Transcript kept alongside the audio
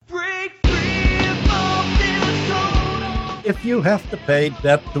if you have to pay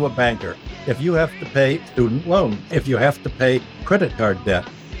debt to a banker, if you have to pay student loans, if you have to pay credit card debt,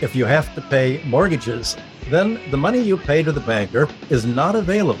 if you have to pay mortgages, then the money you pay to the banker is not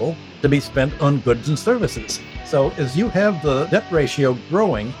available to be spent on goods and services. So as you have the debt ratio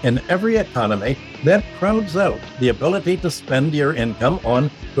growing in every economy, that crowds out the ability to spend your income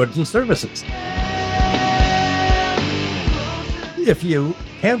on goods and services. If you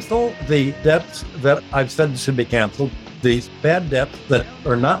cancel the debts that I've said should be canceled, these bad debts that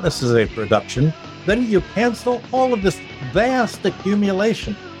are not necessary for reduction, then you cancel all of this vast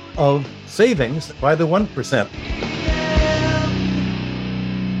accumulation of savings by the 1%.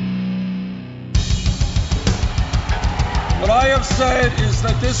 What I have said is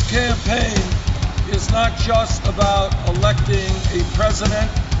that this campaign is not just about electing a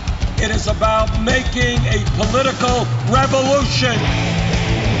president, it is about making a political revolution.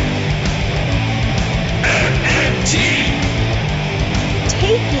 MMT.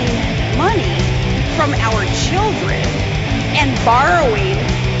 Taking money from our children and borrowing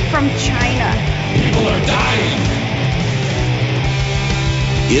from China. People are dying.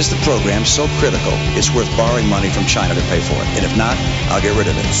 Is the program so critical it's worth borrowing money from China to pay for it? And if not, I'll get rid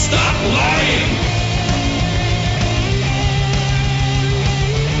of it. Stop lying!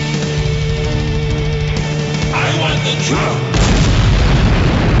 I want the truth!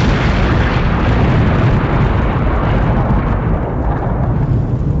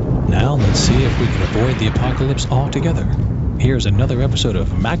 Now let's see if we can avoid the apocalypse altogether. Here's another episode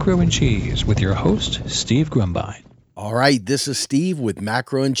of Macro and Cheese with your host, Steve Grumbine. All right, this is Steve with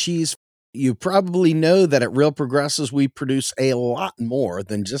Macro and Cheese. You probably know that at Real Progressives, we produce a lot more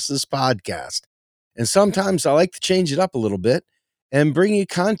than just this podcast. And sometimes I like to change it up a little bit and bring you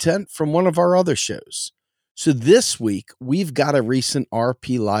content from one of our other shows. So this week, we've got a recent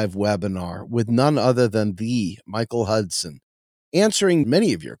RP Live webinar with none other than the Michael Hudson, answering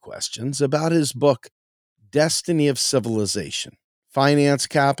many of your questions about his book, Destiny of Civilization, Finance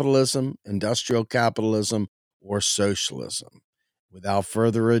Capitalism, Industrial Capitalism, or Socialism. Without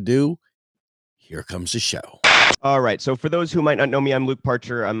further ado, here comes the show. All right. So for those who might not know me, I'm Luke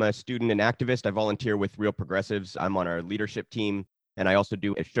Parcher. I'm a student and activist. I volunteer with Real Progressives. I'm on our leadership team. And I also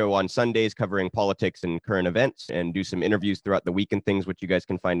do a show on Sundays covering politics and current events and do some interviews throughout the week and things, which you guys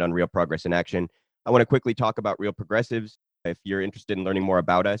can find on Real Progress in Action. I want to quickly talk about Real Progressives. If you're interested in learning more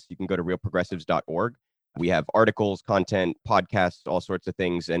about us, you can go to realprogressives.org. We have articles, content, podcasts, all sorts of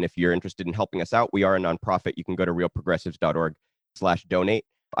things. And if you're interested in helping us out, we are a nonprofit. You can go to realprogressives.org/donate.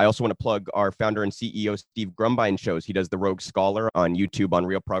 I also want to plug our founder and CEO, Steve Grumbine shows. He does the Rogue Scholar on YouTube on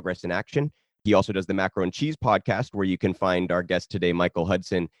Real Progress in Action. He also does the Macro and Cheese podcast, where you can find our guest today, Michael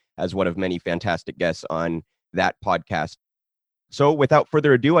Hudson, as one of many fantastic guests on that podcast. So without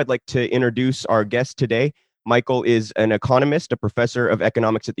further ado, I'd like to introduce our guest today. Michael is an economist, a professor of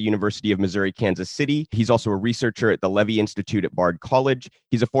economics at the University of Missouri, Kansas City. He's also a researcher at the Levy Institute at Bard College.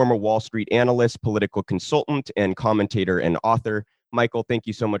 He's a former Wall Street analyst, political consultant, and commentator and author. Michael, thank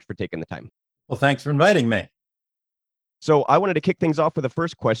you so much for taking the time. Well, thanks for inviting me. So I wanted to kick things off with the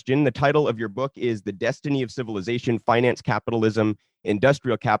first question. The title of your book is The Destiny of Civilization, Finance Capitalism,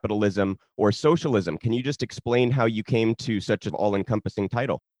 Industrial Capitalism, or Socialism. Can you just explain how you came to such an all-encompassing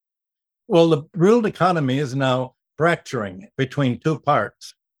title? Well, the world economy is now fracturing between two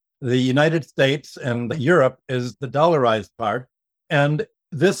parts. The United States and Europe is the dollarized part. And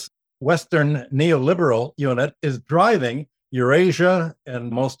this Western neoliberal unit is driving Eurasia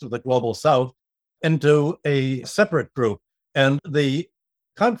and most of the global South into a separate group. And the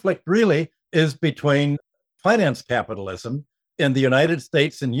conflict really is between finance capitalism in the United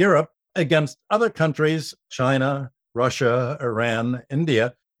States and Europe against other countries, China, Russia, Iran,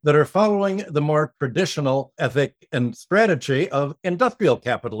 India, that are following the more traditional ethic and strategy of industrial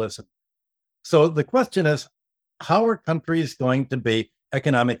capitalism. So the question is, how are countries going to be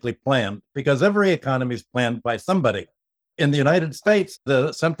economically planned? Because every economy is planned by somebody. In the United States,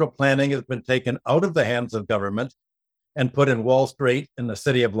 the central planning has been taken out of the hands of government and put in Wall Street in the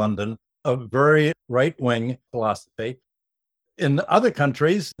city of London, a very right-wing philosophy. In other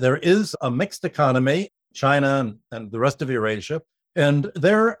countries, there is a mixed economy, China and the rest of Eurasia, and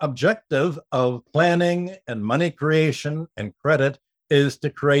their objective of planning and money creation and credit is to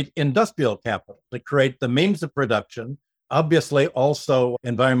create industrial capital, to create the means of production, obviously also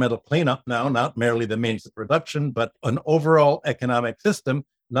environmental cleanup now, not merely the means of production, but an overall economic system,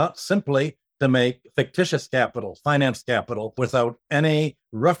 not simply to make fictitious capital, finance capital, without any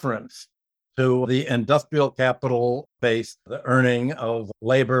reference to the industrial capital base, the earning of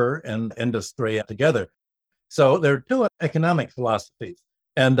labor and industry together. So there are two economic philosophies.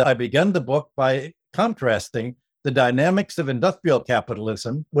 And I began the book by contrasting the dynamics of industrial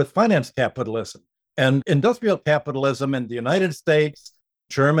capitalism with finance capitalism. And industrial capitalism in the United States,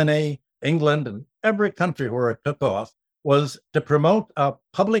 Germany, England, and every country where it took off was to promote a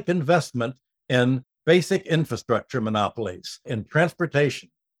public investment in basic infrastructure monopolies, in transportation,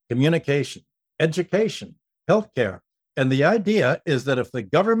 communication, education, healthcare. And the idea is that if the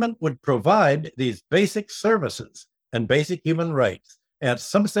government would provide these basic services and basic human rights at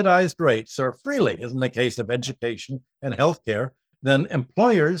subsidized rates or freely, as in the case of education and healthcare, then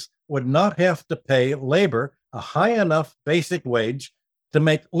employers would not have to pay labor a high enough basic wage to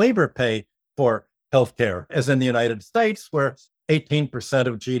make labor pay for healthcare, as in the United States, where 18%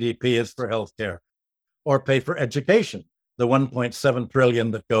 of GDP is for healthcare, or pay for education, the 1.7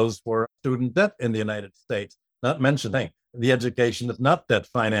 trillion that goes for student debt in the United States, not mentioning the education that's not debt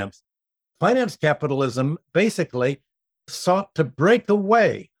financed. Finance capitalism basically sought to break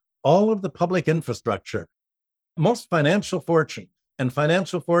away all of the public infrastructure. Most financial fortunes and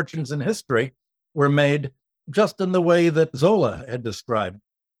financial fortunes in history were made just in the way that Zola had described,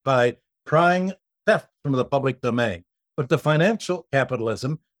 by prying theft from the public domain. But the financial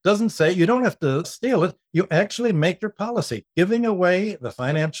capitalism doesn't say you don't have to steal it. You actually make your policy, giving away the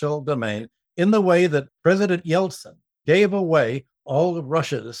financial domain in the way that President Yeltsin gave away all of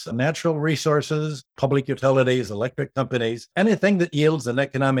Russia's natural resources, public utilities, electric companies, anything that yields an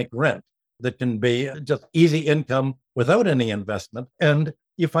economic rent that can be just easy income without any investment, and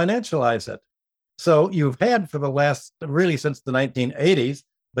you financialize it. So you've had for the last, really since the 1980s,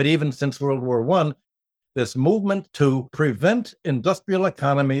 but even since World War I, this movement to prevent industrial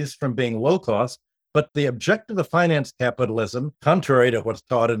economies from being low cost. But the objective of finance capitalism, contrary to what's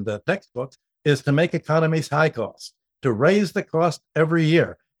taught in the textbooks, is to make economies high cost, to raise the cost every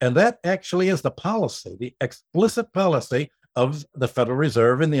year. And that actually is the policy, the explicit policy of the Federal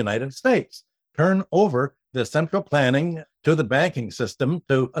Reserve in the United States. Turn over the central planning to the banking system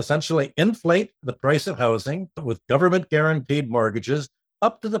to essentially inflate the price of housing with government guaranteed mortgages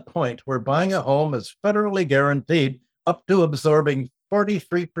up to the point where buying a home is federally guaranteed up to absorbing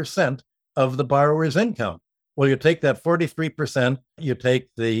 43% of the borrower's income. Well, you take that 43%, you take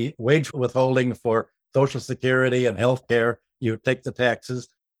the wage withholding for Social Security and healthcare, you take the taxes,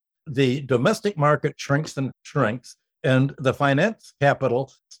 the domestic market shrinks and shrinks, and the finance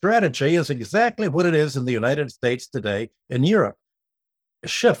capital strategy is exactly what it is in the United States today in Europe.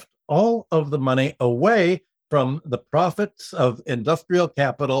 Shift all of the money away from the profits of industrial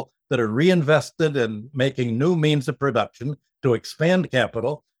capital that are reinvested in making new means of production to expand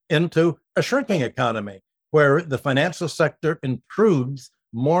capital into a shrinking economy where the financial sector intrudes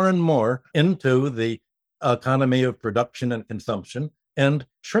more and more into the economy of production and consumption and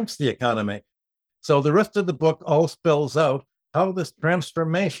shrinks the economy. So the rest of the book all spells out how this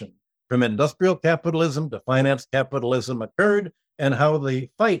transformation from industrial capitalism to finance capitalism occurred and how the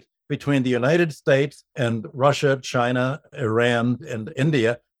fight between the United States and Russia, China, Iran, and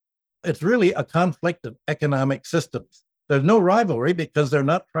India, it's really a conflict of economic systems. There's no rivalry because they're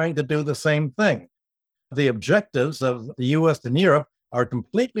not trying to do the same thing. The objectives of the US and Europe are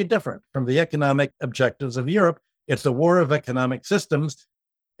completely different from the economic objectives of Europe. It's a war of economic systems.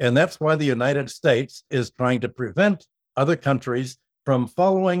 And that's why the United States is trying to prevent other countries from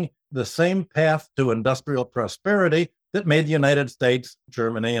following the same path to industrial prosperity that made the United States,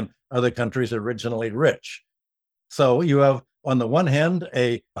 Germany, and other countries originally rich. So you have, on the one hand,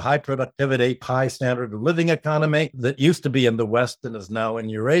 a high productivity, high standard of living economy that used to be in the West and is now in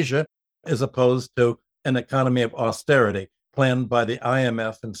Eurasia, as opposed to an economy of austerity planned by the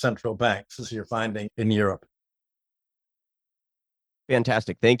IMF and central banks, as you're finding in Europe.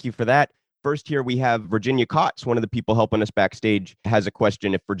 Fantastic. Thank you for that. First here we have Virginia Kotz, one of the people helping us backstage, has a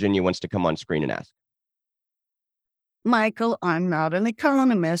question if Virginia wants to come on screen and ask. Michael, I'm not an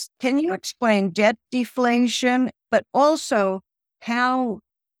economist. Can you explain debt deflation, but also how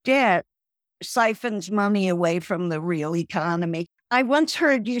debt siphons money away from the real economy? I once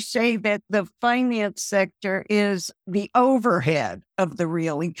heard you say that the finance sector is the overhead of the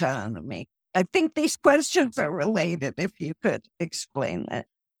real economy. I think these questions are related, if you could explain that.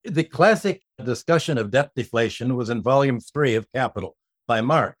 The classic discussion of debt deflation was in volume 3 of Capital by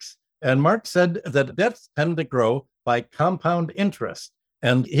Marx. And Marx said that debts tend to grow by compound interest.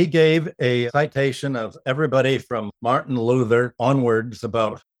 And he gave a citation of everybody from Martin Luther onwards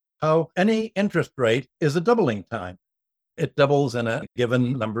about how any interest rate is a doubling time. It doubles in a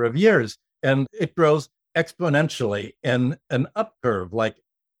given number of years, and it grows exponentially in an up curve, like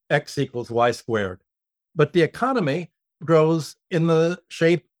x equals y squared. But the economy grows in the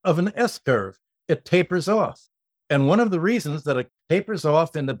shape of an S curve. It tapers off. And one of the reasons that it tapers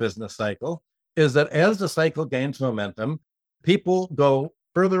off in the business cycle is that as the cycle gains momentum, people go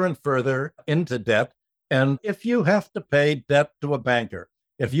further and further into debt. And if you have to pay debt to a banker,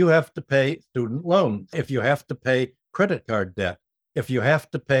 if you have to pay student loans, if you have to pay credit card debt, if you have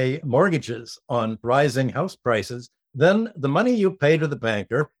to pay mortgages on rising house prices, then the money you pay to the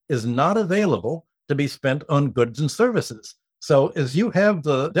banker is not available to be spent on goods and services. So as you have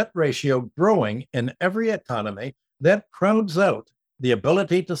the debt ratio growing in every economy, that crowds out the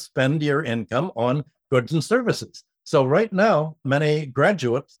ability to spend your income on goods and services. So right now, many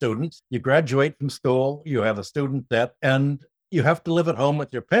graduate students, you graduate from school, you have a student debt, and you have to live at home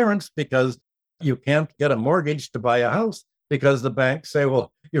with your parents because you can't get a mortgage to buy a house because the banks say,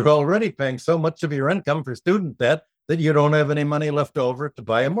 well, you're already paying so much of your income for student debt that you don't have any money left over to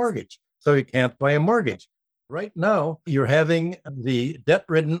buy a mortgage. So you can't buy a mortgage. Right now, you're having the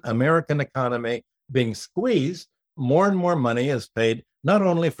debt-ridden American economy being squeezed. More and more money is paid not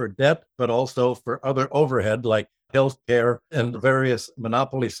only for debt, but also for other overhead like healthcare and various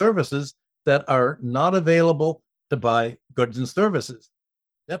monopoly services that are not available to buy goods and services.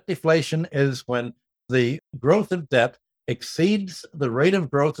 Debt deflation is when the growth of debt exceeds the rate of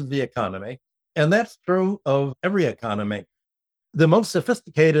growth of the economy, and that's true of every economy. The most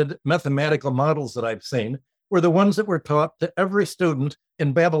sophisticated mathematical models that I've seen were the ones that were taught to every student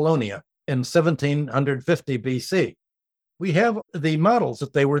in Babylonia in 1750 BC. We have the models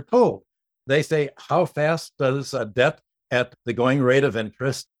that they were told. They say, how fast does a debt at the going rate of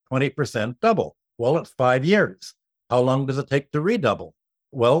interest, 20%, double? Well, it's 5 years. How long does it take to redouble?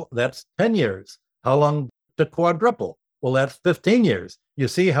 Well, that's 10 years. How long to quadruple? Well, that's 15 years. You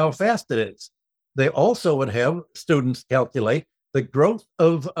see how fast it is. They also would have students calculate the growth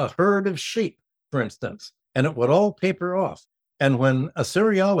of a herd of sheep, for instance, and it would all taper off. And when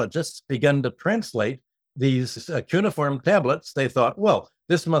Assyriologists began to translate these cuneiform tablets, they thought, well,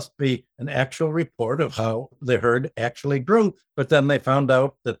 this must be an actual report of how the herd actually grew. But then they found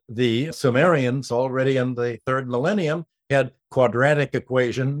out that the Sumerians, already in the 3rd millennium, had quadratic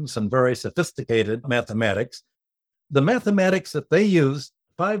equations and very sophisticated mathematics. The mathematics that they used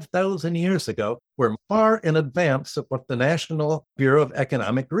 5,000 years ago were far in advance of what the National Bureau of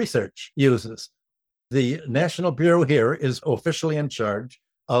Economic Research uses. The National Bureau here is officially in charge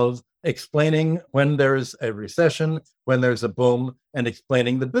of explaining when there's a recession, when there's a boom, and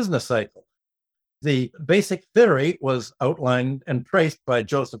explaining the business cycle. The basic theory was outlined and traced by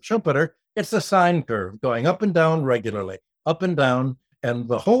Joseph Schumpeter. It's a sine curve going up and down regularly, up and down. And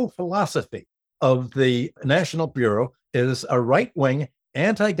the whole philosophy of the National Bureau is a right-wing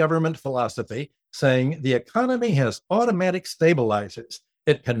anti-government philosophy saying the economy has automatic stabilizers.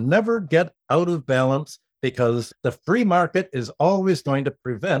 It can never get out of balance because the free market is always going to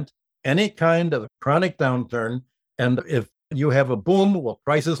prevent any kind of chronic downturn. And if you have a boom, well,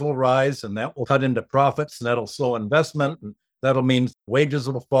 prices will rise and that will cut into profits and that'll slow investment. And that'll mean wages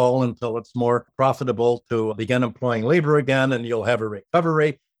will fall until it's more profitable to begin employing labor again, and you'll have a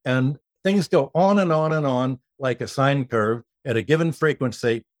recovery. And things go on and on and on like a sine curve at a given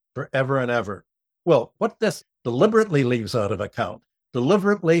frequency forever and ever. Well, what this deliberately leaves out of account,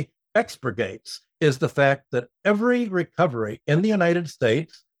 deliberately expurgates, is the fact that every recovery in the United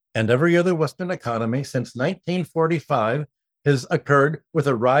States and every other Western economy since 1945 has occurred with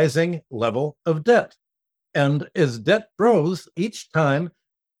a rising level of debt. And as debt grows each time,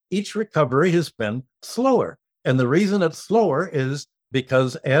 each recovery has been slower. And the reason it's slower is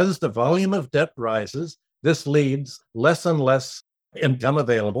because as the volume of debt rises, this leads less and less income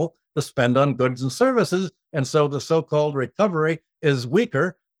available to spend on goods and services. And so the so-called recovery is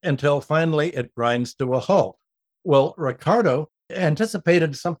weaker until finally it grinds to a halt. Well, Ricardo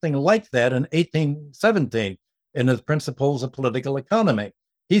anticipated something like that in 1817 in his Principles of Political Economy.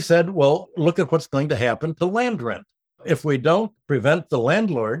 He said, well, look at what's going to happen to land rent. If we don't prevent the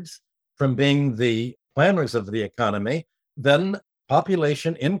landlords from being the planners of the economy, then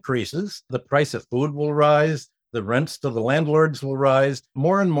population increases, the price of food will rise, the rents to the landlords will rise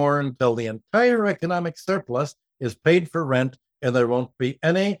more and more until the entire economic surplus is paid for rent and there won't be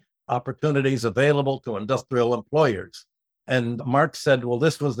any opportunities available to industrial employers. And Marx said, well,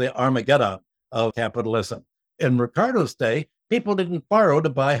 this was the Armageddon of capitalism. In Ricardo's day, people didn't borrow to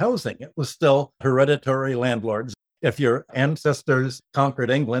buy housing. It was still hereditary landlords. If your ancestors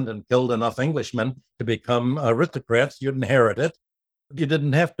conquered England and killed enough Englishmen to become aristocrats, you'd inherit it. You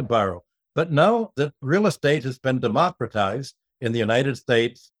didn't have to borrow. But now that real estate has been democratized in the United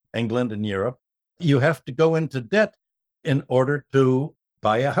States, England, and Europe, you have to go into debt in order to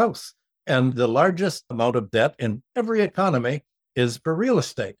buy a house. And the largest amount of debt in every economy is for real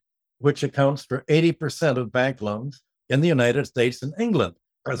estate, which accounts for 80% of bank loans in the United States and England.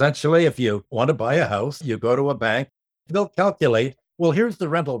 Essentially, if you want to buy a house, you go to a bank, they'll calculate, well, here's the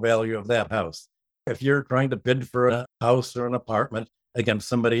rental value of that house. If you're trying to bid for a house or an apartment against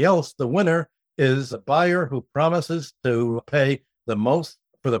somebody else, the winner is a buyer who promises to pay the most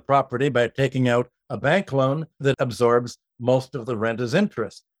for the property by taking out a bank loan that absorbs most of the rent as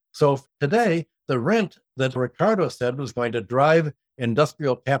interest. So today, the rent that Ricardo said was going to drive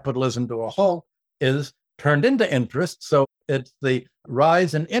industrial capitalism to a halt is turned into interest. So it's the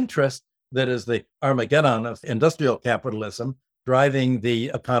rise in interest that is the Armageddon of industrial capitalism, driving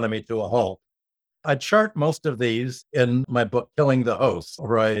the economy to a halt. I chart most of these in my book, Killing the Host,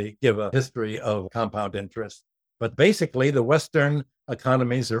 where I give a history of compound interest. But basically, the Western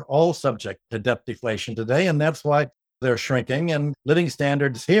economies are all subject to debt deflation today, and that's why they're shrinking, and living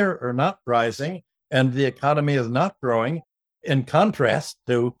standards here are not rising, and the economy is not growing, in contrast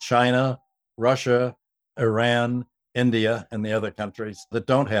to China, Russia, Iran, India, and the other countries that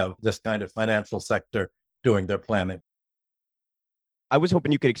don't have this kind of financial sector doing their planning. I was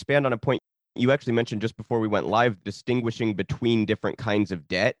hoping you could expand on a point you actually mentioned just before we went live, distinguishing between different kinds of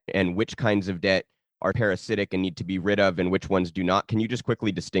debt and which kinds of debt are parasitic and need to be rid of and which ones do not. Can you just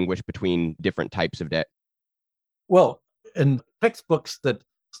quickly distinguish between different types of debt? Well, in textbooks that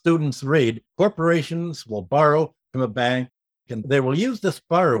students read, corporations will borrow from a bank, and they will use this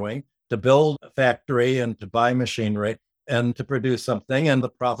borrowing to build a factory and to buy machinery and to produce something, and the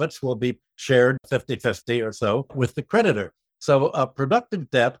profits will be shared 50-50 or so with the creditor. So a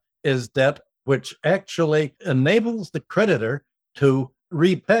productive debt is debt which actually enables the creditor to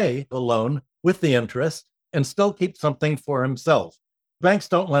repay the loan with the interest and still keep something for himself. Banks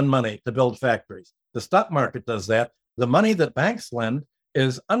don't lend money to build factories. The stock market does that. The money that banks lend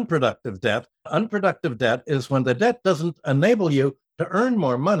is unproductive debt. Unproductive debt is when the debt doesn't enable you to earn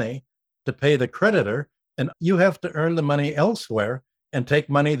more money to pay the creditor, and you have to earn the money elsewhere and take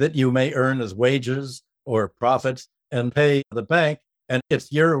money that you may earn as wages or profits and pay the bank. And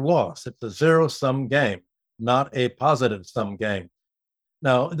it's your loss. It's a zero-sum game, not a positive-sum game.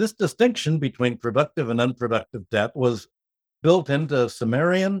 Now, this distinction between productive and unproductive debt was built into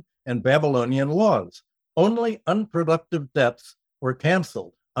Sumerian and Babylonian laws. Only unproductive debts were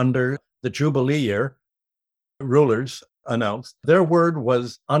canceled under the Jubilee year. Rulers announced their word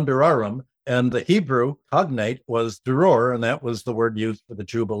was Andurarim, and the Hebrew cognate was Duror, and that was the word used for the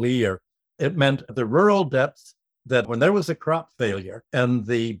Jubilee year. It meant the rural debts that when there was a crop failure and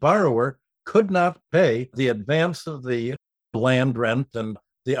the borrower could not pay the advance of the land rent and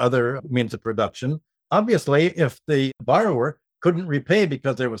the other means of production, obviously, if the borrower couldn't repay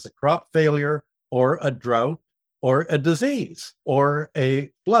because there was a crop failure or a drought or a disease or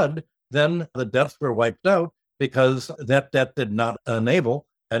a flood, then the debts were wiped out because that debt did not enable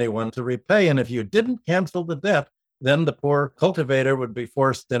anyone to repay. And if you didn't cancel the debt, then the poor cultivator would be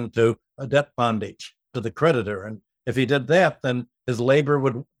forced into a debt bondage to the creditor. And if he did that, then his labor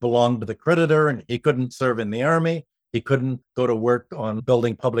would belong to the creditor, and he couldn't serve in the army. He couldn't go to work on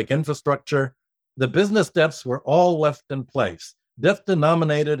building public infrastructure. The business debts were all left in place. Debts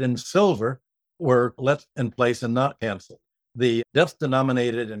denominated in silver were left in place and not canceled. The debts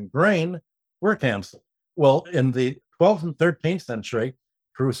denominated in grain were canceled. Well, in the 12th and 13th century,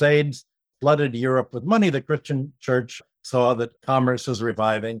 crusades flooded Europe with money. The Christian church saw that commerce was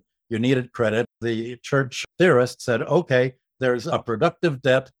reviving. You needed credit. The church theorists said, okay, there's a productive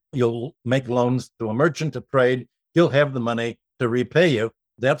debt. You'll make loans to a merchant of trade. He'll have the money to repay you.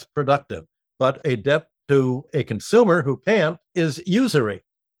 That's productive. But a debt to a consumer who can't is usury.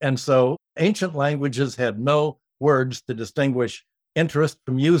 And so ancient languages had no words to distinguish interest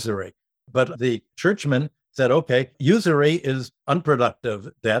from usury. But the churchmen said, okay, usury is unproductive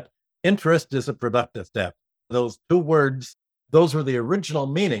debt. Interest is a productive debt. Those two words, those were the original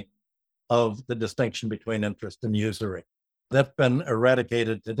meaning of the distinction between interest and usury. That's been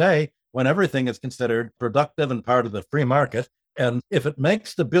eradicated today when everything is considered productive and part of the free market. And if it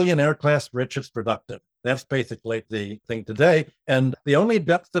makes the billionaire class rich, it's productive. That's basically the thing today. And the only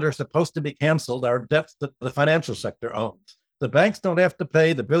debts that are supposed to be canceled are debts that the financial sector owns. The banks don't have to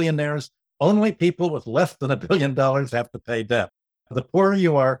pay, the billionaires, only people with less than $1 billion have to pay debt. The poorer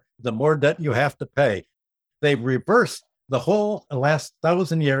you are, the more debt you have to pay. They've reversed the whole last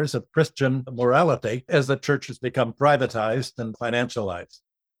 1,000 years of Christian morality as the church has become privatized and financialized.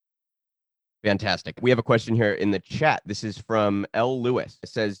 Fantastic. We have a question here in the chat. This is from L. Lewis. It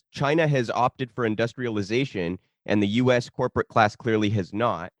says, China has opted for industrialization and the U.S. corporate class clearly has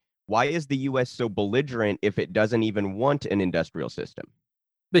not. Why is the U.S. so belligerent if it doesn't even want an industrial system?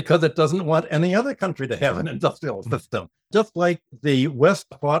 Because it doesn't want any other country to have an industrial system. Just like the West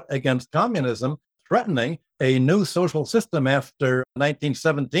fought against communism threatening a new social system after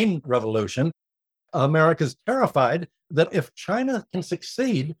 1917 revolution. America's terrified that if China can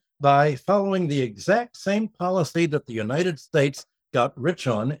succeed by following the exact same policy that the United States got rich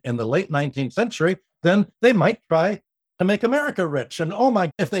on in the late 19th century, then they might try to make America rich. And oh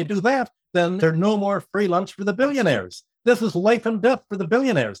my, if they do that, then there's no more free lunch for the billionaires. This is life and death for the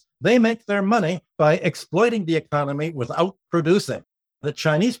billionaires. They make their money by exploiting the economy without producing. The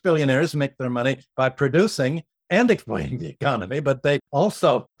Chinese billionaires make their money by producing and exploiting the economy, but they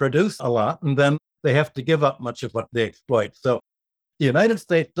also produce a lot, and then they have to give up much of what they exploit. So the United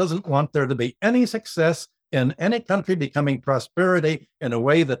States doesn't want there to be any success in any country becoming prosperity in a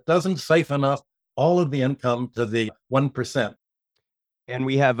way that doesn't siphon off all of the income to the 1%. And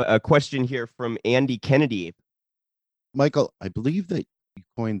we have a question here from Andy Kennedy. Michael, I believe that you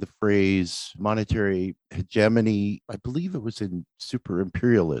coined the phrase monetary hegemony. I believe it was in Super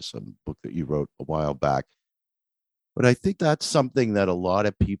Imperialism, book that you wrote a while back. But I think that's something that a lot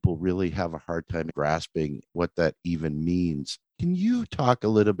of people really have a hard time grasping what that even means. Can you talk a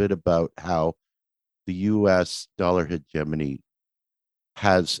little bit about how the US dollar hegemony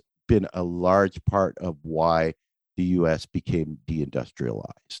has been a large part of why the US became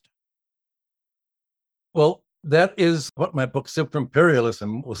deindustrialized? Well, that is what my book Super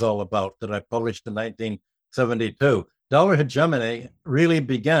Imperialism was all about, that I published in 1972. Dollar hegemony really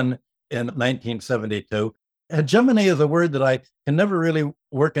began in 1972. Hegemony is a word that I can never really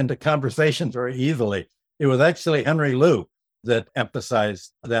work into conversations very easily. It was actually Henry Liu that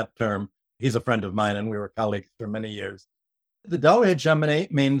emphasized that term. He's a friend of mine, and we were colleagues for many years. The dollar hegemony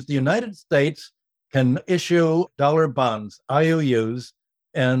means the United States can issue dollar bonds, IOUs,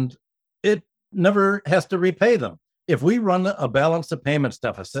 and it never has to repay them. If we run a balance of payments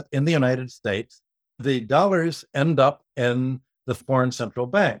deficit in the United States, the dollars end up in the foreign central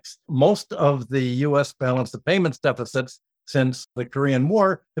banks. Most of the U.S. balance of payments deficits since the Korean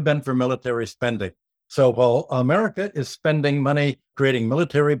War have been for military spending. So while America is spending money creating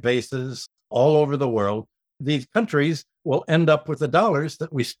military bases all over the world, these countries will end up with the dollars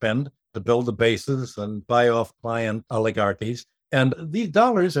that we spend to build the bases and buy off client oligarchies. And these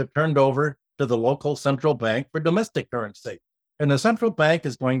dollars are turned over to the local central bank for domestic currency. And the central bank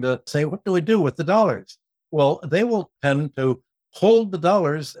is going to say, what do we do with the dollars? Well, they will tend to hold the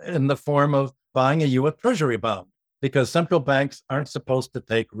dollars in the form of buying a U.S. Treasury bond, because central banks aren't supposed to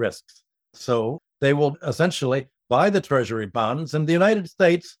take risks. So they will essentially buy the Treasury bonds, and the United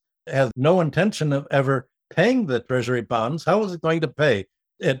States has no intention of ever paying the Treasury bonds. How is it going to pay?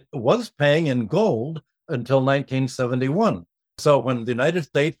 It was paying in gold until 1971. So when the United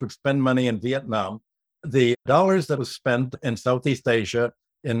States would spend money in Vietnam, the dollars that was spent in Southeast Asia,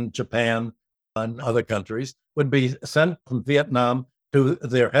 in Japan, and other countries would be sent from Vietnam to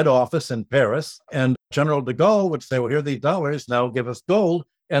their head office in Paris. And General de Gaulle would say, well, here are these dollars, now give us gold.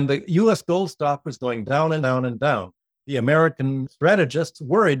 And the U.S. gold stock was going down and down and down. The American strategists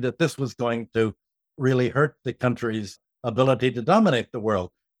worried that this was going to really hurt the country's ability to dominate the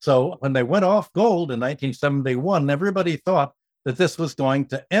world. So when they went off gold in 1971, everybody thought that this was going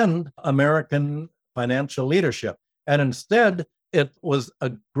to end American financial leadership. And instead, it was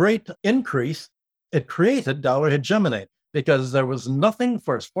a great increase. It created dollar hegemony because there was nothing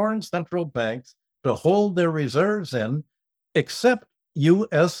for foreign central banks to hold their reserves in except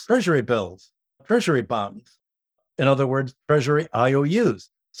U.S. Treasury bills, Treasury bonds. In other words, Treasury IOUs.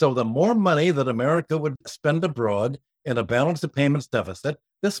 So the more money that America would spend abroad in a balance of payments deficit,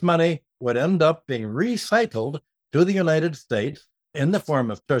 this money would end up being recycled to the United States in the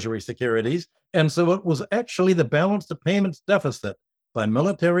form of Treasury securities. And so it was actually the balance of payments deficit by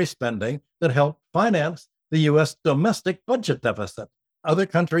military spending that helped finance the U.S. domestic budget deficit. Other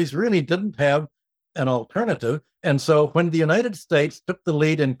countries really didn't have an alternative. And so when the United States took the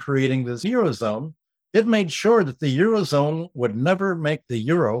lead in creating this Eurozone, it made sure that the Eurozone would never make the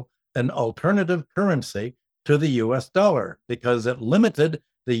euro an alternative currency to the US dollar, because it limited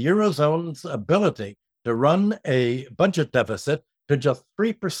the Eurozone's ability to run a budget deficit to just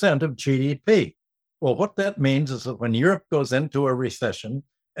 3% of GDP. Well, what that means is that when Europe goes into a recession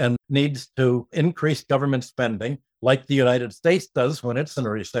and needs to increase government spending, like the United States does when it's in a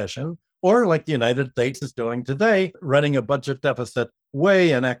recession, or like the United States is doing today, running a budget deficit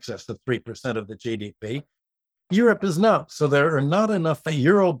way in excess of 3% of the GDP, Europe is not. So there are not enough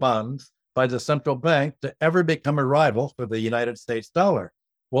euro bonds by the central bank to ever become a rival for the United States dollar.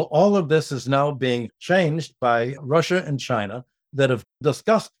 Well, all of this is now being changed by Russia and China that have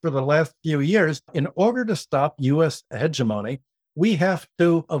discussed for the last few years. In order to stop U.S. hegemony, we have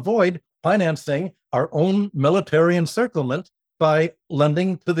to avoid financing our own military encirclement by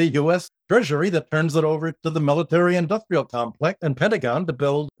lending to the U.S. Treasury that turns it over to the military industrial complex and Pentagon to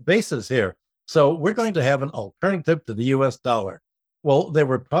build bases here. So we're going to have an alternative to the U.S. dollar. Well, they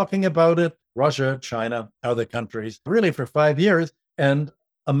were talking about it, Russia, China, other countries, really for 5 years. And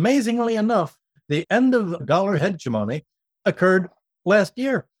amazingly enough, the end of dollar hegemony occurred last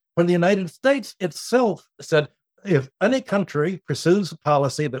year when the United States itself said, if any country pursues a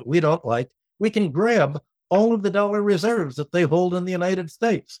policy that we don't like, we can grab all of the dollar reserves that they hold in the United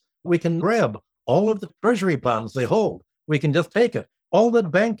States. We can grab all of the treasury bonds they hold. We can just take it. All the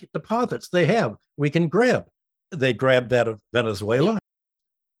bank deposits they have, we can grab. They grabbed that of Venezuela.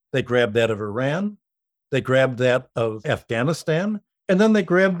 They grabbed that of Iran. They grabbed that of Afghanistan. And then they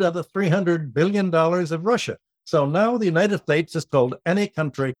grabbed the $300 billion of Russia. So now the United States has told any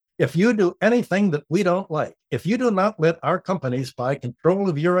country, if you do anything that we don't like, if you do not let our companies buy control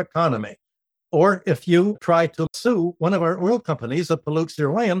of your economy, or if you try to sue one of our oil companies that pollutes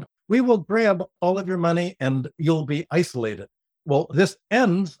your land, we will grab all of your money and you'll be isolated. Well, this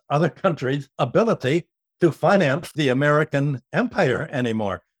ends other countries' ability to finance the American empire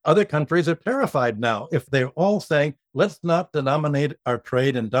anymore. Other countries are terrified now if they're all saying, let's not denominate our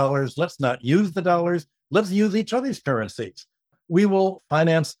trade in dollars, let's not use the dollars, let's use each other's currencies. We will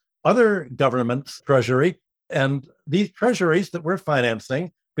finance other governments' treasury, and these treasuries that we're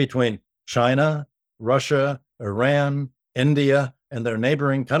financing between China, Russia, Iran, India, and their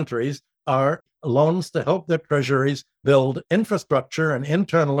neighboring countries are loans to help their treasuries build infrastructure and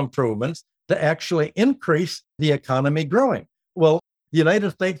internal improvements to actually increase the economy growing. Well, the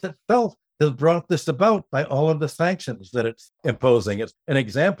United States itself has brought this about by all of the sanctions that it's imposing. It's an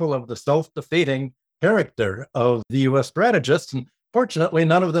example of the self-defeating character of the U.S. strategists. And fortunately,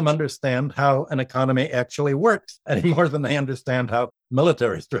 none of them understand how an economy actually works any more than they understand how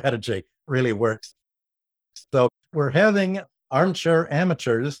military strategy really works. So we're having armchair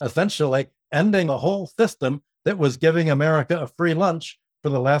amateurs essentially ending a whole system that was giving America a free lunch for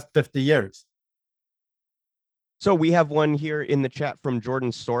the last 50 years. So we have one here in the chat from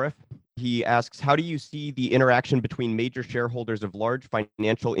Jordan Sorif. He asks, how do you see the interaction between major shareholders of large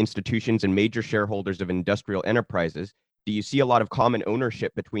financial institutions and major shareholders of industrial enterprises? Do you see a lot of common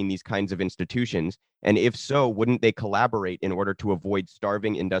ownership between these kinds of institutions? And if so, wouldn't they collaborate in order to avoid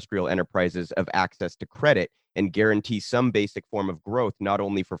starving industrial enterprises of access to credit and guarantee some basic form of growth, not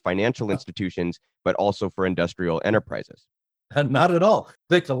only for financial institutions, but also for industrial enterprises? And not at all.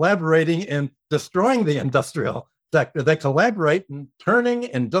 They're collaborating in destroying the industrial sector. They collaborate in turning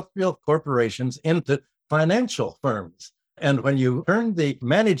industrial corporations into financial firms. And when you turn the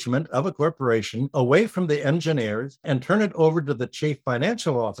management of a corporation away from the engineers and turn it over to the chief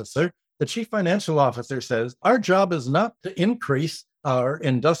financial officer, the chief financial officer says, our job is not to increase our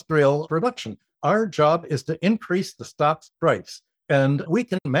industrial production. Our job is to increase the stock's price. And we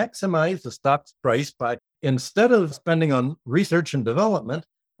can maximize the stock's price by, instead of spending on research and development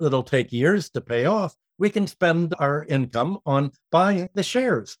that'll take years to pay off, we can spend our income on buying the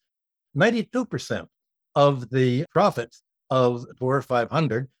shares. 92% of the profits of Tor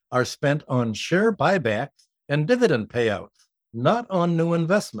 500 are spent on share buybacks and dividend payouts, not on new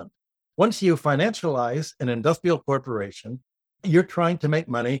investment. Once you financialize an industrial corporation, you're trying to make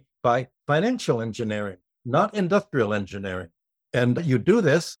money by financial engineering, not industrial engineering. And you do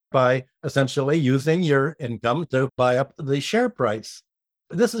this by essentially using your income to buy up the share price.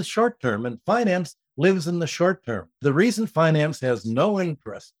 This is short term, and finance lives in the short term. The reason finance has no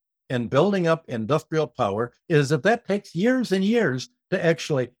interest in building up industrial power is that takes years and years to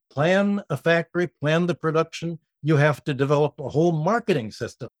actually plan a factory, plan the production. You have to develop a whole marketing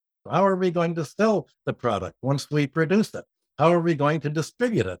system. How are we going to sell the product once we produce it? How are we going to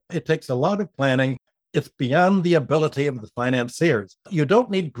distribute it? It takes a lot of planning. It's beyond the ability of the financiers. You don't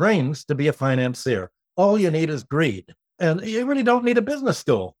need brains to be a financier. All you need is greed. And you really don't need a business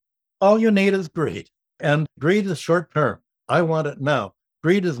school. All you need is greed. And greed is short term. I want it now.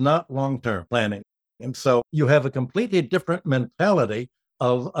 Greed is not long-term planning. And so you have a completely different mentality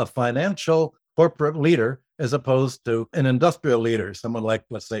of a financial corporate leader as opposed to an industrial leader, someone like,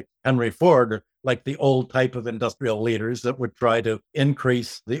 let's say, Henry Ford, or like the old type of industrial leaders that would try to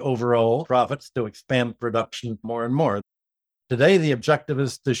increase the overall profits to expand production more and more. Today, the objective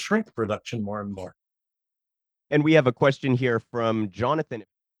is to shrink production more and more. And we have a question here from Jonathan.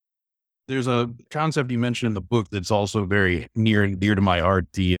 There's a concept you mentioned in the book that's also very near and dear to my heart,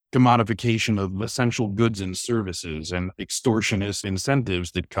 the commodification of essential goods and services and extortionist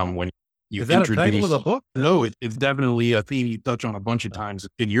incentives that come when you introduce... Is that a title of the book? No, it's definitely a theme you touch on a bunch of times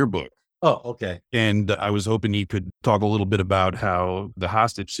in your book. Oh, okay. And I was hoping you could talk a little bit about how the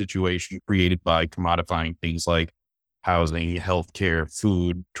hostage situation created by commodifying things like housing, healthcare,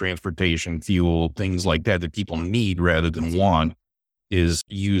 food, transportation, fuel, things like that that people need rather than want, is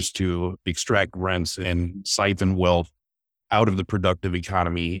used to extract rents and siphon wealth out of the productive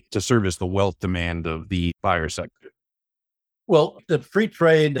economy to service the wealth demand of the buyer sector. Well, the free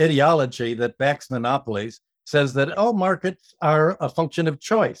trade ideology that backs monopolies says that all markets are a function of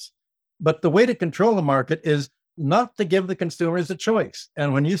choice. But the way to control the market is not to give the consumers a choice.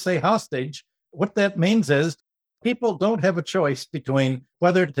 And when you say hostage, what that means is people don't have a choice between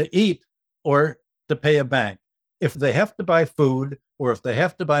whether to eat or to pay a bank. If they have to buy food or if they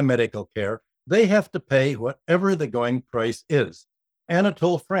have to buy medical care, they have to pay whatever the going price is.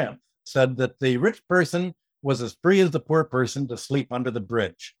 Anatole France said that the rich person was as free as the poor person to sleep under the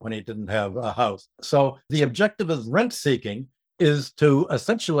bridge when he didn't have a house. So the objective of rent seeking is to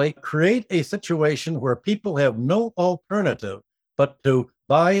essentially create a situation where people have no alternative but to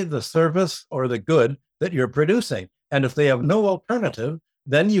buy the service or the good that you're producing. And if they have no alternative,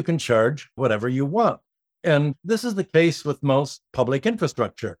 then you can charge whatever you want. And this is the case with most public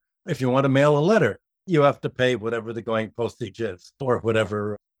infrastructure. If you want to mail a letter, you have to pay whatever the going postage is or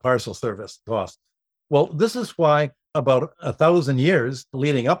whatever parcel service costs. Well, this is why about 1,000 years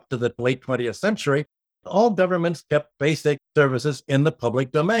leading up to the late 20th century, all governments kept basic services in the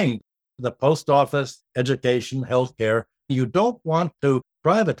public domain. The post office, education, healthcare. You don't want to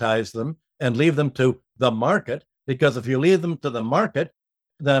privatize them and leave them to the market, because if you leave them to the market,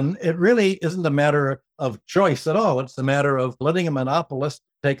 then it really isn't a matter of choice at all. It's a matter of letting a monopolist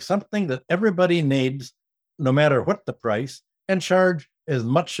take something that everybody needs, no matter what the price, and charge as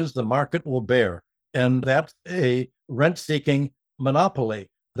much as the market will bear. And that's a rent-seeking monopoly.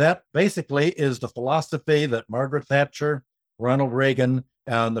 That basically is the philosophy that Margaret Thatcher, Ronald Reagan,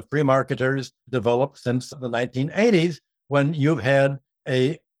 and the free marketers developed since the 1980s, when you've had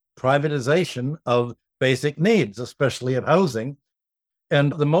a privatization of basic needs, especially of housing.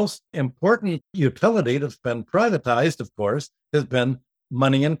 And the most important utility that's been privatized, of course, has been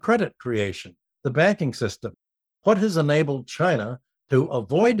money and credit creation, the banking system. What has enabled China to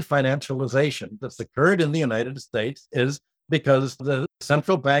avoid financialization that's occurred in the United States is because the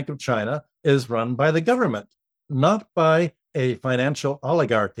Central Bank of China is run by the government, not by a financial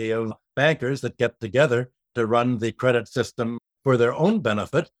oligarchy of bankers that get together to run the credit system for their own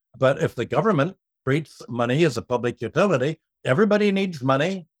benefit. But if the government treats money as a public utility, everybody needs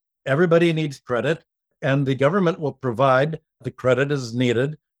money, everybody needs credit, and the government will provide the credit as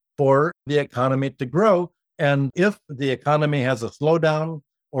needed for the economy to grow. And if the economy has a slowdown,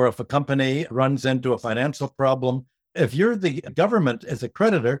 or if a company runs into a financial problem, if you're the government as a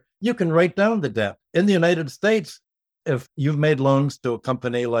creditor, you can write down the debt. In the United States, if you've made loans to a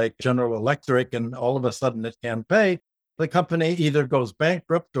company like General Electric and all of a sudden it can't pay, the company either goes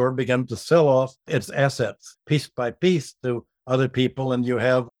bankrupt or begins to sell off its assets piece by piece to other people, and you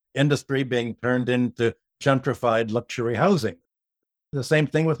have industry being turned into gentrified luxury housing. The same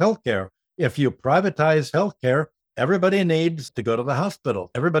thing with healthcare. If you privatize healthcare, everybody needs to go to the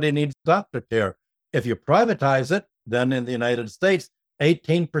hospital. Everybody needs doctor care. If you privatize it, then in the United States,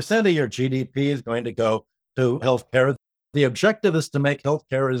 18% of your GDP is going to go to healthcare. The objective is to make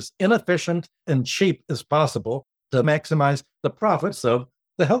healthcare as inefficient and cheap as possible to maximize the profits of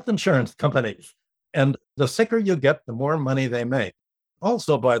the health insurance companies. And the sicker you get, the more money they make.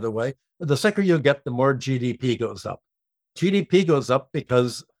 Also, by the way, the sicker you get, the more GDP goes up. GDP goes up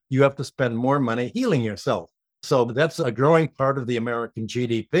because you have to spend more money healing yourself. So that's a growing part of the American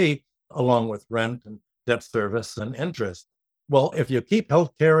GDP, along with rent and debt service and interest. Well, if you keep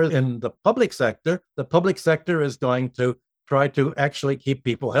healthcare in the public sector is going to try to actually keep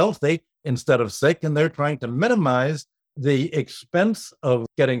people healthy instead of sick, and they're trying to minimize the expense of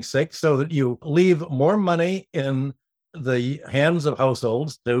getting sick so that you leave more money in the hands of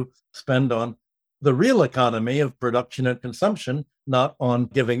households to spend on the real economy of production and consumption, not on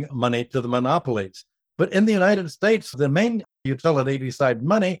giving money to the monopolies. But in the United States, the main utility beside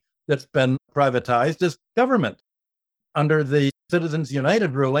money that's been privatized is government. Under the Citizens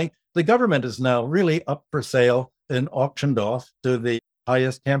United ruling, the government is now really up for sale and auctioned off to the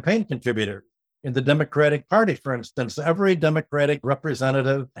highest campaign contributor. In the Democratic Party, for instance, every Democratic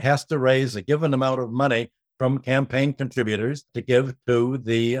representative has to raise a given amount of money from campaign contributors to give to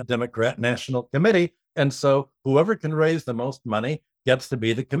the Democrat National Committee. And so whoever can raise the most money gets to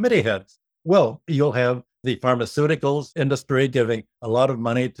be the committee heads. Well, you'll have the pharmaceuticals industry giving a lot of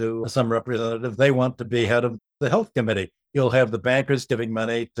money to some representative. They want to be head of the health committee. You'll have the bankers giving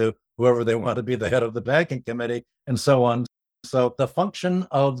money to whoever they want to be the head of the banking committee, and so on. So the function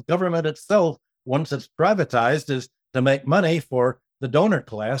of government itself, once it's privatized, is to make money for the donor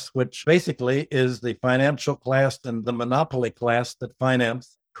class, which basically is the financial class and the monopoly class that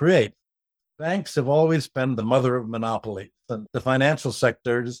finance creates. Banks have always been the mother of monopolies, and the financial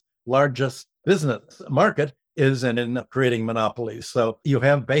sector's largest business market is in creating monopolies. So you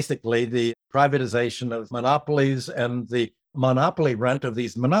have basically the privatization of monopolies, and the monopoly rent of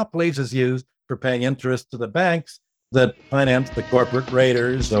these monopolies is used for paying interest to the banks that finance the corporate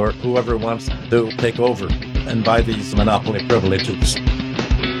raiders or whoever wants to take over and buy these monopoly privileges.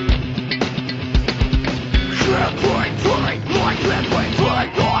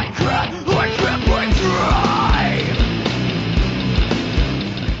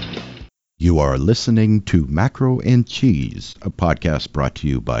 You are listening to Macro and Cheese, a podcast brought to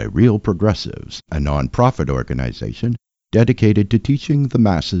you by Real Progressives, a nonprofit organization dedicated to teaching the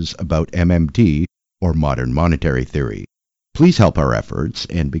masses about MMT, or modern monetary theory. Please help our efforts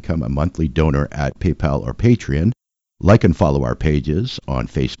and become a monthly donor at PayPal or Patreon. Like and follow our pages on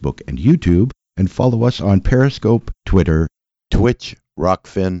Facebook and YouTube, and follow us on Periscope, Twitter, Twitch,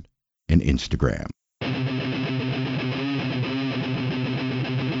 Rockfin, and Instagram.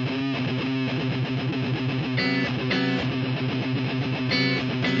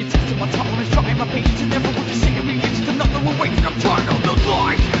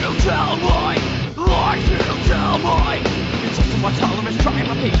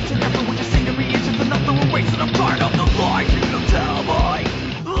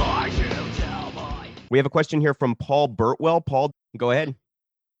 We have a question here from Paul Burtwell. Paul, go ahead.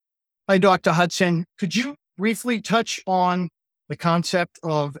 Hi, Dr. Hudson. Could you briefly touch on the concept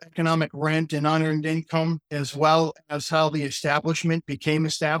of economic rent and unearned income, as well as how the establishment became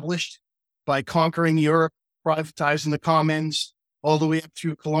established by conquering Europe, privatizing the commons, all the way up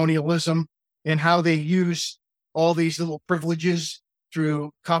through colonialism, and how they use all these little privileges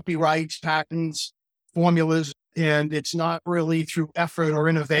through copyrights, patents, formulas, and it's not really through effort or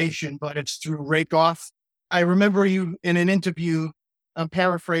innovation, but it's through rake off. I remember you in an interview, I'm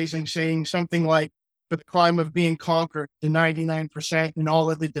paraphrasing, saying something like, for the crime of being conquered, the 99% and all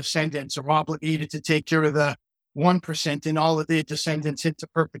of the descendants are obligated to take care of the 1% and all of their descendants into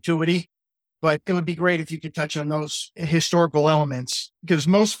perpetuity. But it would be great if you could touch on those historical elements, because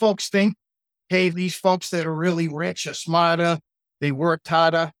most folks think, hey, these folks that are really rich are smarter, they worked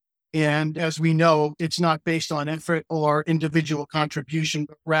harder. And as we know, it's not based on effort or individual contribution,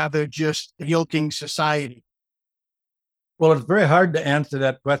 but rather just yoking society. Well, it's very hard to answer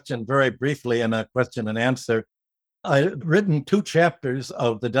that question very briefly in a question and answer. I've written 2 chapters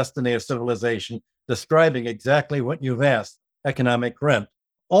of The Destiny of Civilization describing exactly what you've asked, economic rent.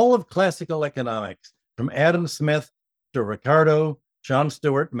 All of classical economics, from Adam Smith to Ricardo, John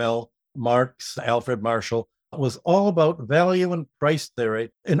Stuart Mill, Marx, Alfred Marshall, was all about value and price theory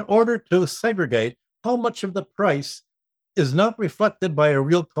in order to segregate how much of the price is not reflected by a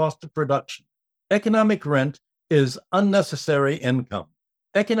real cost of production. Economic rent is unnecessary income.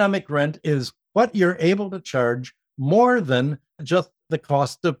 Economic rent is what you're able to charge more than just the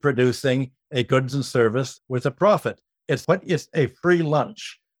cost of producing a goods and service with a profit. It's what is a free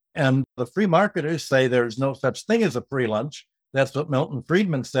lunch. And the free marketers say there's no such thing as a free lunch. That's what Milton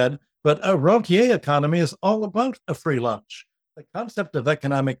Friedman said. But a rentier economy is all about a free lunch. The concept of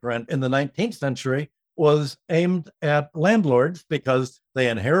economic rent in the 19th century was aimed at landlords because they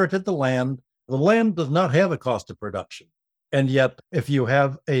inherited the land. The land does not have a cost of production. And yet, if you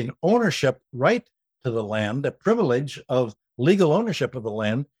have an ownership right to the land, a privilege of legal ownership of the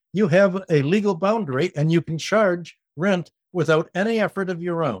land, you have a legal boundary and you can charge rent without any effort of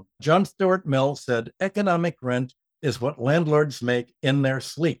your own. John Stuart Mill said economic rent is what landlords make in their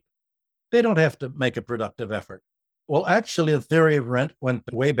sleep. They don't have to make a productive effort. Well, actually, the theory of rent went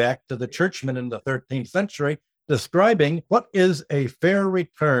way back to the churchmen in the 13th century, describing what is a fair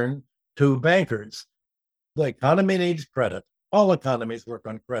return to bankers. The economy needs credit. All economies work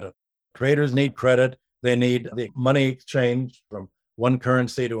on credit. Traders need credit. They need the money exchange from one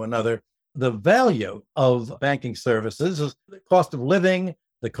currency to another. The value of banking services is the cost of living,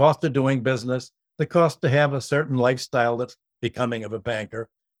 the cost of doing business, the cost to have a certain lifestyle that's becoming of a banker.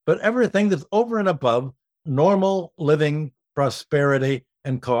 But everything that's over and above normal living, prosperity,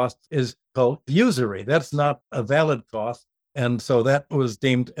 and cost is called usury. That's not a valid cost. And so that was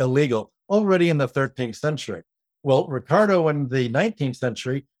deemed illegal already in the 13th century. Well, Ricardo in the 19th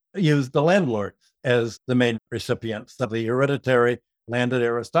century used the landlords as the main recipients of the hereditary landed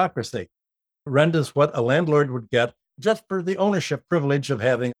aristocracy. Rent is what a landlord would get just for the ownership privilege of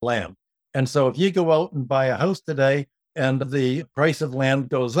having land. And so if you go out and buy a house today and the price of land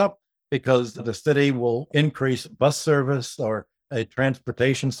goes up because the city will increase bus service or a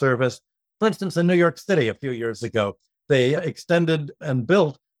transportation service, for instance, in New York City a few years ago, they extended and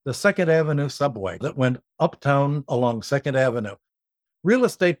built the Second Avenue subway that went uptown along Second Avenue. Real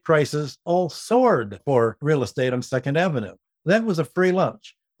estate prices all soared for real estate on Second Avenue. That was a free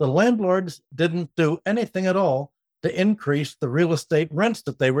lunch. The landlords didn't do anything at all to increase the real estate rents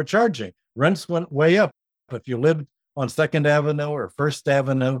that they were charging. Rents went way up. If you lived on Second Avenue or First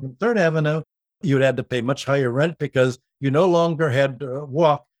Avenue, Third Avenue, you'd had to pay much higher rent because you no longer had to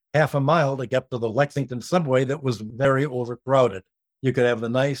walk half a mile to get to the Lexington subway that was very overcrowded. You could have the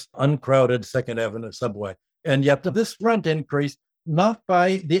nice, uncrowded Second Avenue subway. And yet this rent increased not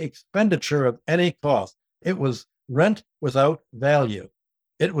by the expenditure of any cost. It was rent without value.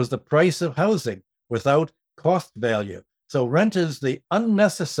 It was the price of housing without cost value. So rent is the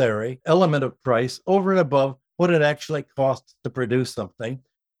unnecessary element of price over and above what it actually costs to produce something.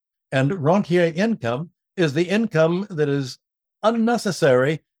 And rentier income is the income that is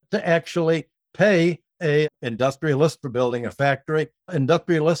unnecessary to actually pay an industrialist for building a factory.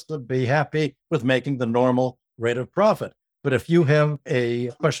 Industrialists would be happy with making the normal rate of profit. But if you have a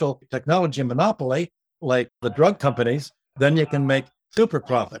special technology monopoly, like the drug companies, then you can make super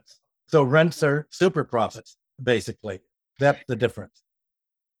profits. So rents are super profits, basically. That's the difference.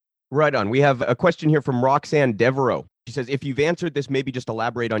 Right on. We have a question here from Roxanne Devereaux. She says, if you've answered this, maybe just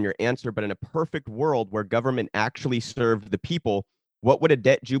elaborate on your answer, but in a perfect world where government actually served the people, what would a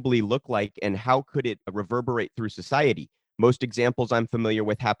debt jubilee look like and how could it reverberate through society? Most examples I'm familiar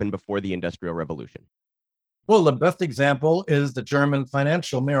with happened before the Industrial Revolution. Well, the best example is the German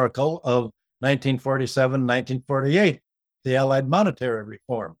financial miracle of 1947, 1948, the Allied monetary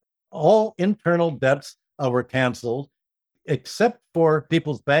reform. All internal debts were canceled, except for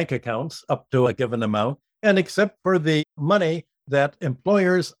people's bank accounts up to a given amount, and except for the money that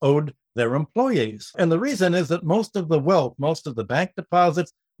employers owed their employees. And the reason is that most of the wealth, most of the bank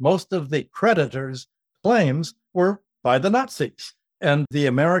deposits, most of the creditors' claims were by the Nazis. And the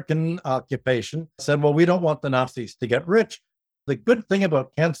American occupation said, well, we don't want the Nazis to get rich. The good thing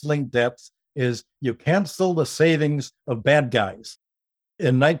about canceling debts is you cancel the savings of bad guys.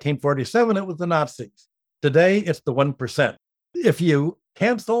 In 1947, it was the Nazis. Today, it's the 1%. If you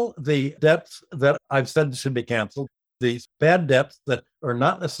cancel the debts that I've said should be canceled, these bad debts that are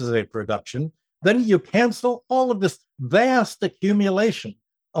not necessary production, then you cancel all of this vast accumulation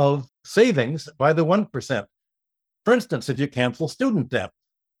of savings by the 1%. For instance, if you cancel student debt,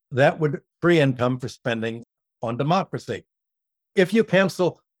 that would free income for spending on democracy. If you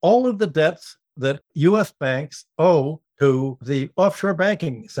cancel all of the debts that U.S. banks owe to the offshore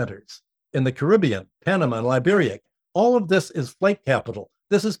banking centers in the Caribbean, Panama, and Liberia, all of this is flight capital.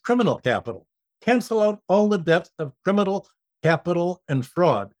 This is criminal capital. Cancel out all the debts of criminal capital and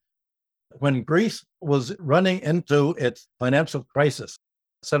fraud. When Greece was running into its financial crisis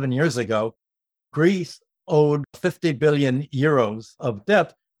 7 years ago, Greece owed 50 billion euros of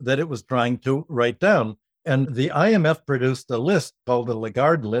debt that it was trying to write down. And the IMF produced a list called the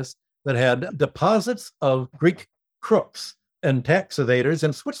Lagarde list that had deposits of Greek crooks and tax evaders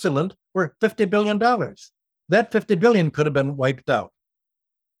in Switzerland were $50 billion. That 50 billion could have been wiped out.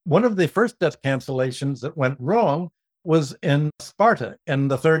 One of the first debt cancellations that went wrong was in Sparta in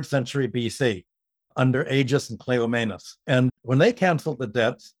the 3rd century BC under Agis and Cleomenes. And when they canceled the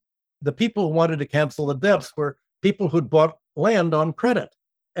debts, the people who wanted to cancel the debts were people who'd bought land on credit,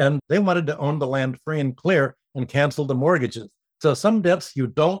 and they wanted to own the land free and clear and cancel the mortgages. So some debts you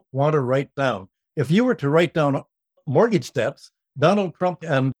don't want to write down. If you were to write down mortgage debts, Donald Trump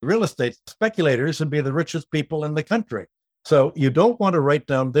and real estate speculators would be the richest people in the country. So you don't want to write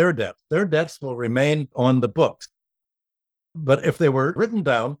down their debts. Their debts will remain on the books. But if they were written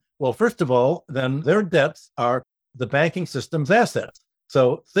down, well, first of all, then their debts are the banking system's assets.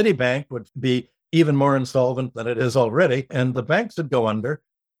 So Citibank would be even more insolvent than it is already, and the banks would go under.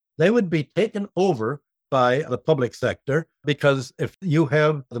 They would be taken over by the public sector because if you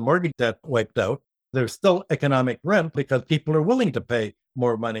have the mortgage debt wiped out, there's still economic rent because people are willing to pay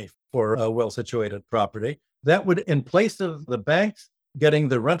more money for a well-situated property. That would, in place of the banks getting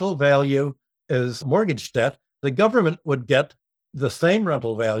the rental value as mortgage debt, the government would get the same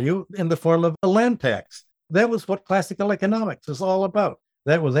rental value in the form of a land tax. That was what classical economics is all about.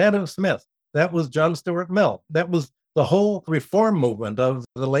 That was Adam Smith. That was John Stuart Mill. That was the whole reform movement of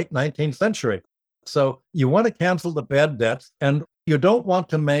the late 19th century. So you want to cancel the bad debts, and you don't want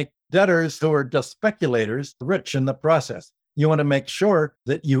to make debtors who are just speculators rich in the process. You want to make sure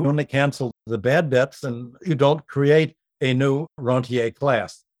that you only cancel the bad debts and you don't create a new rentier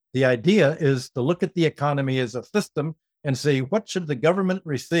class. The idea is to look at the economy as a system and see what should the government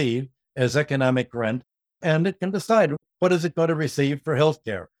receive as economic rent, and it can decide what is it going to receive for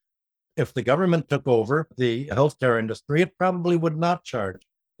healthcare. If the government took over the healthcare industry, it probably would not charge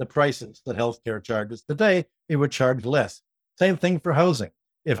the prices that healthcare charges today. It would charge less. Same thing for housing.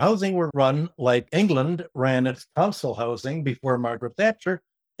 If housing were run like England ran its council housing before Margaret Thatcher,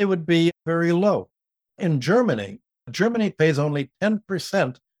 it would be very low. In Germany pays only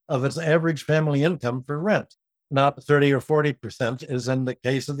 10% of its average family income for rent, not 30 or 40% as in the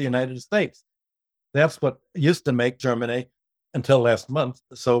case of the United States. That's what used to make Germany, until last month,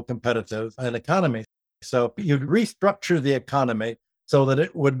 so competitive an economy. So you'd restructure the economy so that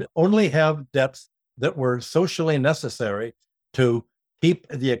it would only have debts that were socially necessary to keep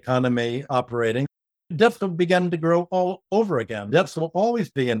the economy operating. Debts will begin to grow all over again. Debts will always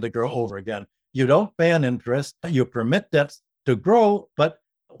begin to grow over again. You don't ban interest, you permit debts to grow, but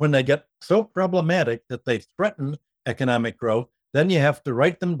when they get so problematic that they threaten economic growth, then you have to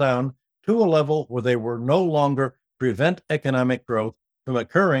write them down to a level where they will no longer prevent economic growth from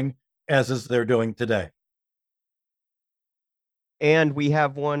occurring as is they're doing today. And we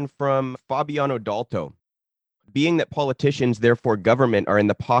have one from Fabiano Dalto. Being that politicians, therefore government, are in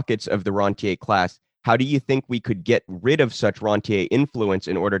the pockets of the rentier class, how do you think we could get rid of such rentier influence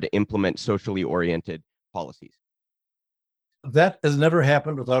in order to implement socially oriented policies? That has never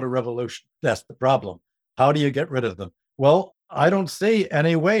happened without a revolution. That's the problem. How do you get rid of them? Well, I don't see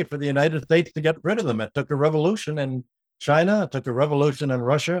any way for the United States to get rid of them. It took a revolution in China, it took a revolution in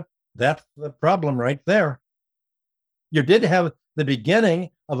Russia. That's the problem right there. You did have the beginning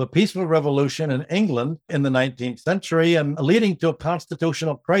of a peaceful revolution in England in the 19th century and leading to a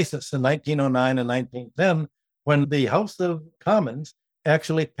constitutional crisis in 1909 and 1910 when the House of Commons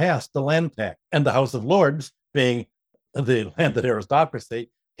actually passed the land tax, and the House of Lords, being the landed aristocracy,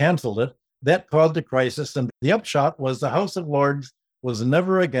 canceled it. That caused a crisis, and the upshot was the House of Lords was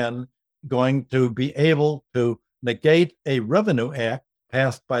never again going to be able to negate a revenue act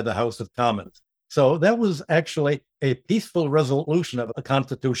passed by the House of Commons. So that was actually a peaceful resolution of a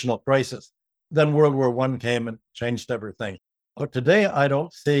constitutional crisis. Then World War I came and changed everything. But today, I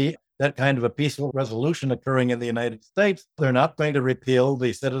don't see that kind of a peaceful resolution occurring in the United States. They're not going to repeal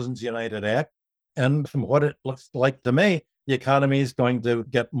the Citizens United Act. And from what it looks like to me, the economy is going to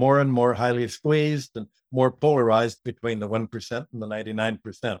get more and more highly squeezed and more polarized between the 1% and the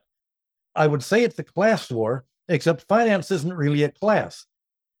 99%. I would say it's a class war, except finance isn't really a class,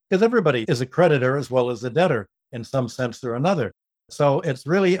 because everybody is a creditor as well as a debtor in some sense or another. So it's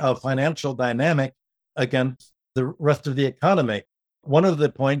really a financial dynamic against the rest of the economy. One of the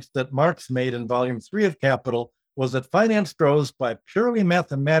points that Marx made in Volume 3 of Capital was that finance grows by purely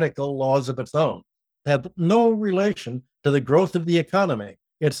mathematical laws of its own, have no relation to the growth of the economy.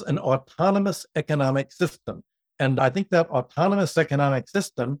 It's an autonomous economic system. And I think that autonomous economic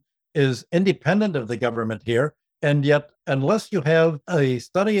system is independent of the government here. And yet, unless you have a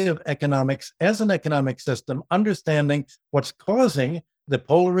study of economics as an economic system, understanding what's causing the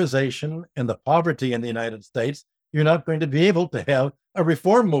polarization and the poverty in the United States, you're not going to be able to have a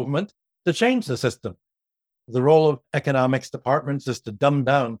reform movement to change the system. The role of economics departments is to dumb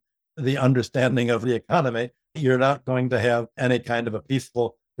down the understanding of the economy. You're not going to have any kind of a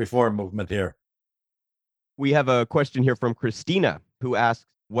peaceful reform movement here. We have a question here from Christina, who asks,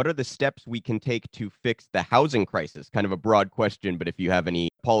 what are the steps we can take to fix the housing crisis? Kind of a broad question, but if you have any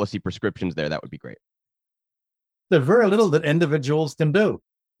policy prescriptions there, that would be great. There's very little that individuals can do.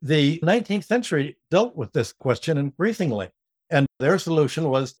 The 19th century dealt with this question increasingly, and their solution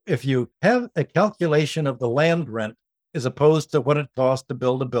was if you have a calculation of the land rent as opposed to what it costs to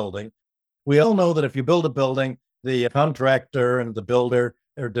build a building. We all know that if you build a building, the contractor and the builder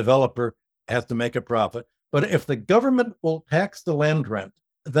or developer has to make a profit. But if the government will tax the land rent,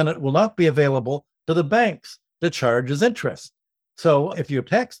 then it will not be available to the banks to charge as interest. So if you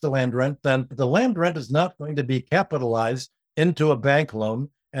tax the land rent, then the land rent is not going to be capitalized into a bank loan,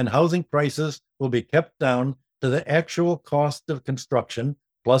 and housing prices will be kept down to the actual cost of construction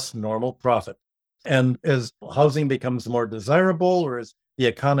plus normal profit. And as housing becomes more desirable, or as the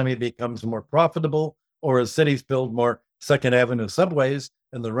economy becomes more profitable, or as cities build more Second Avenue subways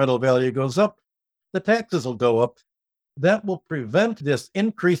and the rental value goes up, the taxes will go up. That will prevent this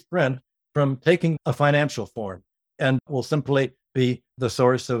increased rent from taking a financial form and will simply be the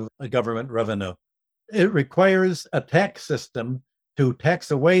source of a government revenue. It requires a tax system to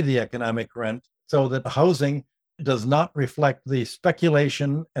tax away the economic rent so that housing does not reflect the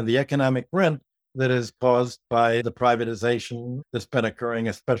speculation and the economic rent that is caused by the privatization that's been occurring,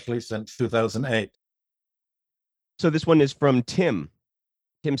 especially since 2008. So this one is from Tim.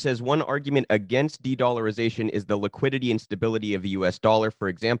 Tim says one argument against de-dollarization is the liquidity and stability of the US dollar. For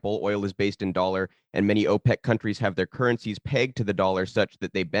example, oil is based in dollar, and many OPEC countries have their currencies pegged to the dollar such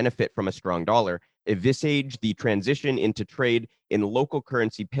that they benefit from a strong dollar. Envisage the transition into trade in local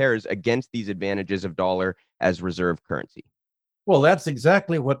currency pairs against these advantages of dollar as reserve currency. Well, that's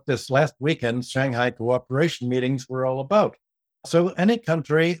exactly what this last weekend's Shanghai cooperation meetings were all about. So any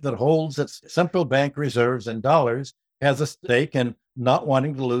country that holds its central bank reserves in dollars has a stake in not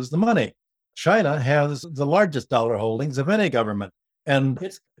wanting to lose the money. China has the largest dollar holdings of any government, and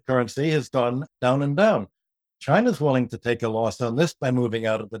its currency has gone down and down. China's willing to take a loss on this by moving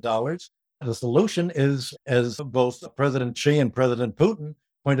out of the dollars. The solution is, as both President Xi and President Putin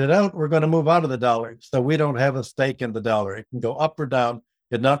pointed out, we're going to move out of the dollar. So we don't have a stake in the dollar. It can go up or down.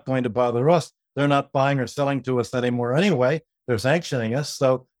 It's not going to bother us. They're not buying or selling to us anymore anyway. They're sanctioning us.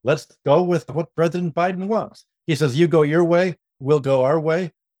 So let's go with what President Biden wants. He says, you go your way, we'll go our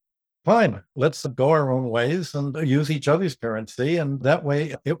way. Fine, let's go our own ways and use each other's currency. And that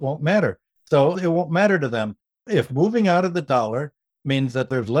way it won't matter. So it won't matter to them. If moving out of the dollar means that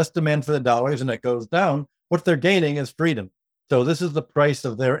there's less demand for the dollars and it goes down, what they're gaining is freedom. So this is the price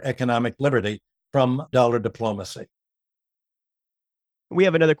of their economic liberty from dollar diplomacy. We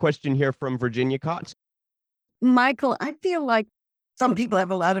have another question here from Virginia Kotz. Michael, I feel like some people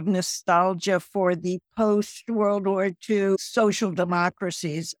have a lot of nostalgia for the post-World War II social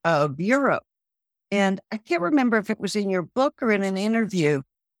democracies of Europe. And I can't remember if it was in your book or in an interview.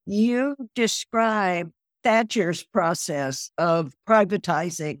 You describe Thatcher's process of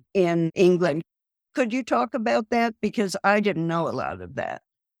privatizing in England. Could you talk about that? Because I didn't know a lot of that.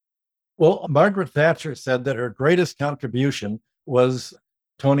 Well, Margaret Thatcher said that her greatest contribution was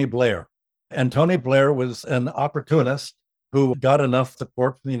Tony Blair. And Tony Blair was an opportunist who got enough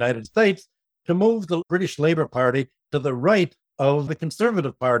support from the United States to move the British Labour Party to the right of the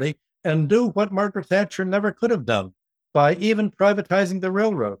Conservative Party and do what Margaret Thatcher never could have done by even privatizing the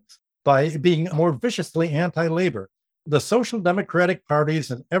railroads, by being more viciously anti-labor. The social democratic parties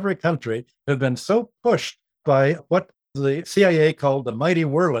in every country have been so pushed by what the CIA called the mighty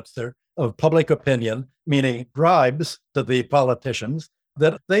Wurlitzer of public opinion, meaning bribes to the politicians,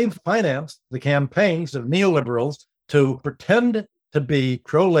 that they've financed the campaigns of neoliberals to pretend to be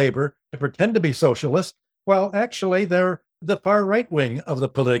pro-labor, to pretend to be socialist, while actually they're the far right wing of the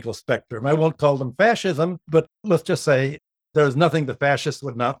political spectrum. I won't call them fascism, but let's just say there's nothing the fascists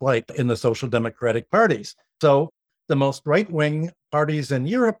would not like in the social democratic parties. So the most right-wing parties in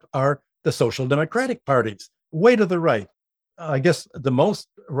Europe are the social democratic parties, way to the right. I guess the most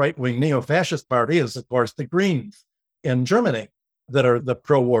right-wing neo-fascist party is, of course, the Greens in Germany, that are the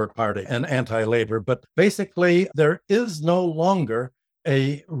pro-war party and anti-labor. But basically, there is no longer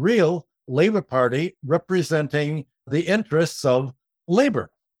a real labor party representing the interests of labor.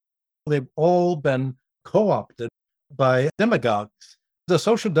 They've all been co-opted by demagogues. The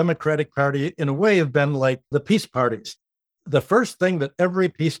Social Democratic Party, in a way, have been like the peace parties. The first thing that every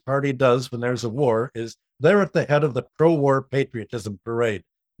peace party does when there's a war is they're at the head of the pro-war patriotism parade.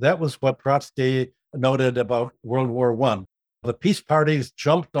 That was what Trotsky noted about World War I. The peace parties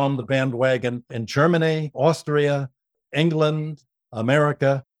jumped on the bandwagon in Germany, Austria, England,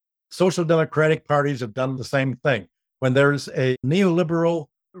 America. Social democratic parties have done the same thing. When there's a neoliberal,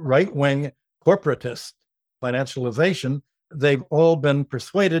 right-wing, corporatist financialization, they've all been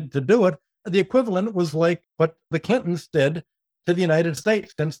persuaded to do it. The equivalent was like what the Clintons did to the United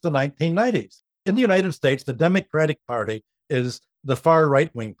States since the 1990s. In the United States, the Democratic Party is the far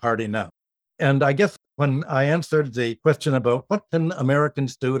right-wing party now. And I guess when I answered the question about what can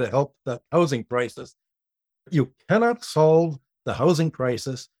Americans do to help the housing crisis, you cannot solve the housing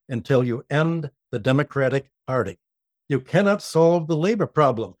crisis until you end the Democratic Party. You cannot solve the labor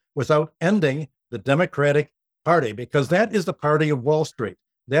problem without ending the Democratic Party, because that is the party of Wall Street.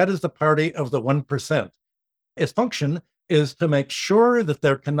 That is the party of the 1%. Its function is to make sure that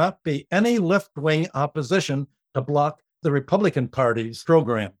there cannot be any left-wing opposition to block the Republican Party's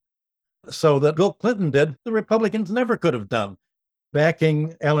program. So that Bill Clinton did, the Republicans never could have done,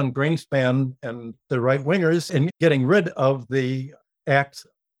 backing Alan Greenspan and the right-wingers in getting rid of the act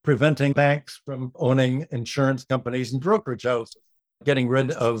preventing banks from owning insurance companies and brokerage houses, getting rid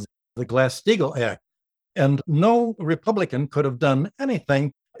of the Glass-Steagall Act. And no Republican could have done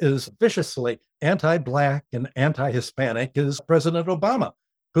anything as viciously anti-Black and anti-Hispanic as President Obama,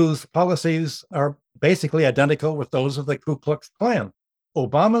 whose policies are basically identical with those of the Ku Klux Klan.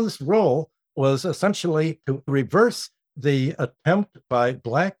 Obama's role was essentially to reverse the attempt by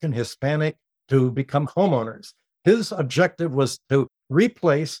Black and Hispanic to become homeowners. His objective was to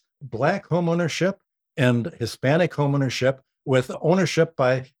replace Black homeownership and Hispanic homeownership with ownership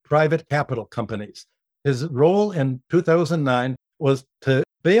by private capital companies. His role in 2009 was to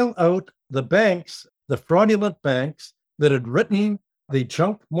bail out the banks, the fraudulent banks that had written the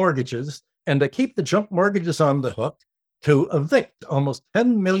junk mortgages, and to keep the junk mortgages on the hook, to evict almost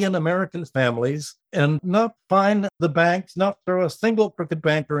 10 million American families and not fine the banks, not throw a single crooked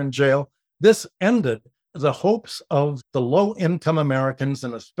banker in jail. This ended the hopes of the low-income Americans,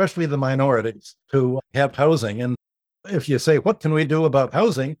 and especially the minorities, to have housing. And if you say, what can we do about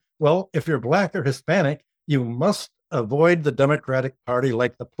housing? Well, if you're Black or Hispanic, you must avoid the Democratic Party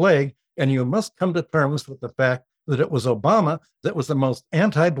like the plague, and you must come to terms with the fact that it was Obama that was the most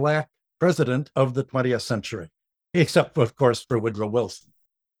anti-Black president of the 20th century, except, of course, for Woodrow Wilson.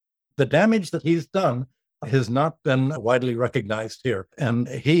 The damage that he's done has not been widely recognized here, and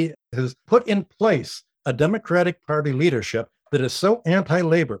he has put in place a Democratic Party leadership that is so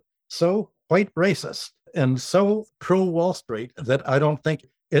anti-labor, so white racist, and so pro-Wall Street that I don't think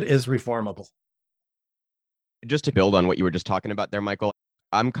it is reformable. Just to build on what you were just talking about there, Michael,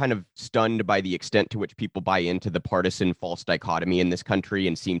 I'm kind of stunned by the extent to which people buy into the partisan false dichotomy in this country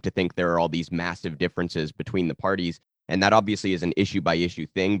and seem to think there are all these massive differences between the parties. And that obviously is an issue by issue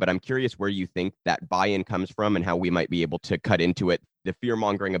thing, but I'm curious where you think that buy-in comes from and how we might be able to cut into it. The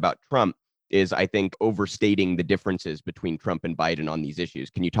fear-mongering about Trump is, I think, overstating the differences between Trump and Biden on these issues.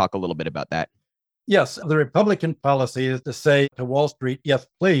 Can you talk a little bit about that? Yes, the Republican policy is to say to Wall Street, yes,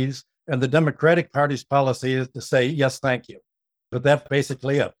 please. And the Democratic Party's policy is to say, yes, thank you. But that's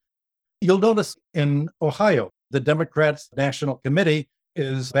basically it. You'll notice in Ohio, the Democrats' National Committee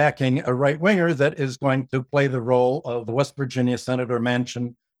is backing a right-winger that is going to play the role of West Virginia Senator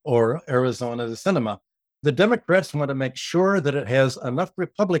Manchin or Arizona Sinema. The Democrats want to make sure that it has enough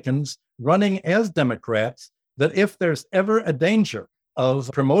Republicans running as Democrats that if there's ever a danger of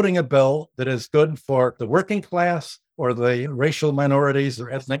promoting a bill that is good for the working class or the racial minorities or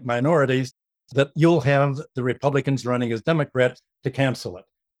ethnic minorities, that you'll have the Republicans running as Democrats to cancel it.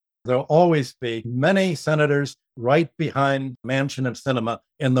 There'll always be many senators right behind Manchin and Sinema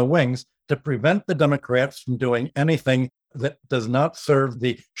in the wings to prevent the Democrats from doing anything that does not serve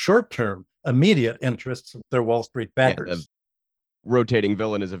the short-term, immediate interests of their Wall Street backers. Yeah, the rotating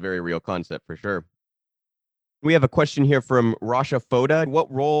villain is a very real concept for sure. We have a question here from Rasha Foda.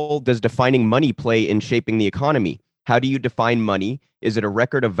 What role does defining money play in shaping the economy? How do you define money? Is it a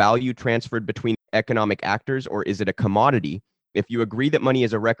record of value transferred between economic actors, or is it a commodity? If you agree that money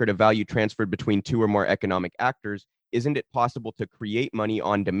is a record of value transferred between two or more economic actors, isn't it possible to create money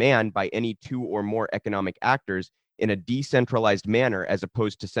on demand by any two or more economic actors in a decentralized manner as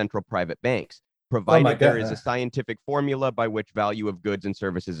opposed to central private banks, provided there is a scientific formula by which value of goods and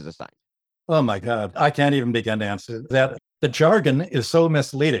services is assigned? Oh my God, I can't even begin to answer that. The jargon is so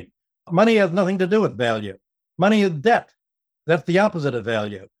misleading. Money has nothing to do with value. Money is debt. That's the opposite of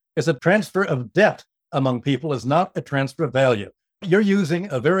value. It's a transfer of debt among people, is not a transfer of value. You're using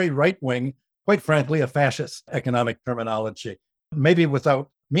a very right-wing, quite frankly, a fascist economic terminology, maybe without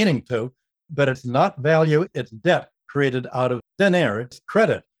meaning to, but it's not value, it's debt created out of thin air. It's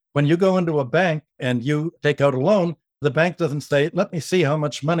credit. When you go into a bank and you take out a loan, the bank doesn't say, let me see how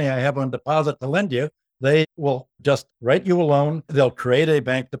much money I have on deposit to lend you. They will just write you a loan. They'll create a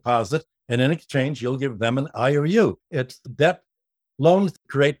bank deposit, and in exchange, you'll give them an IOU. It's debt. Loans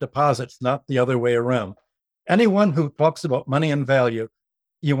create deposits, not the other way around. Anyone who talks about money and value,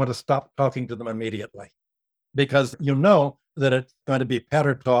 you want to stop talking to them immediately, because you know that it's going to be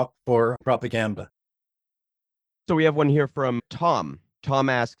patter talk for propaganda. So we have one here from Tom. Tom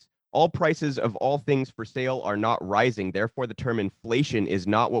asks, all prices of all things for sale are not rising. Therefore, the term inflation is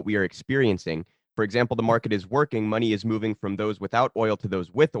not what we are experiencing. For example, the market is working. Money is moving from those without oil to those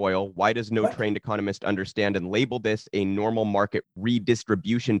with oil. Why does no trained economist understand and label this a normal market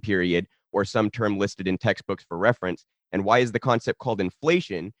redistribution period, or some term listed in textbooks for reference? And why is the concept called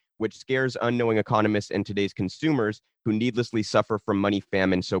inflation, which scares unknowing economists and today's consumers who needlessly suffer from money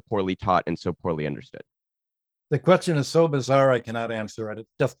famine, so poorly taught and so poorly understood? The question is so bizarre, I cannot answer it. It's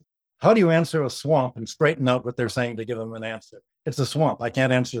just, how do you answer a swamp and straighten out what they're saying to give them an answer? It's a swamp. I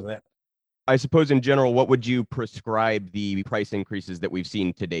can't answer that. I suppose in general, what would you prescribe the price increases that we've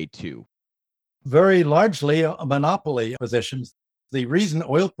seen today to? Very largely monopoly positions. The reason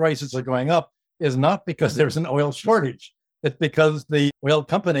oil prices are going up is not because there's an oil shortage. It's because the oil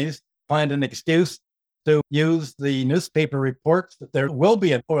companies find an excuse to use the newspaper reports that there will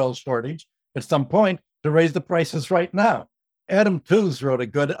be an oil shortage at some point to raise the prices right now. Adam Tooze wrote a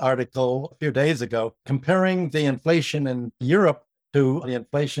good article a few days ago comparing the inflation in Europe to the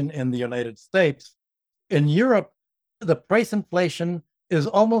inflation in the United States. In Europe, the price inflation is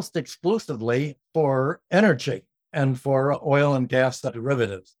almost exclusively for energy. and for oil and gas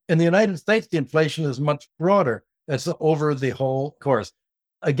derivatives. In the United States, the inflation is much broader. It's over the whole course.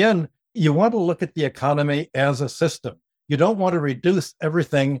 Again, you want to look at the economy as a system. You don't want to reduce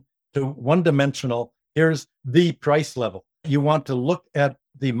everything to one-dimensional, here's the price level. You want to look at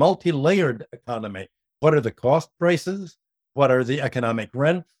the multi-layered economy. What are the cost prices? What are the economic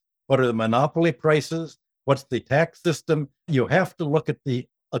rents? What are the monopoly prices? What's the tax system? You have to look at the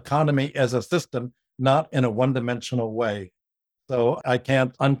economy as a system, not in a one-dimensional way. So I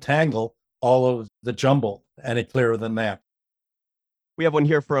can't untangle all of the jumble any clearer than that. We have one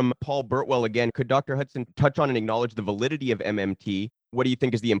here from Paul Burtwell again. Could Dr. Hudson touch on and acknowledge the validity of MMT? What do you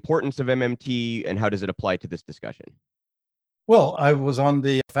think is the importance of MMT, and how does it apply to this discussion? Well, I was on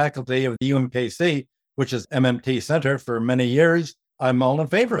the faculty of the UMKC, which is MMT Center, for many years. I'm all in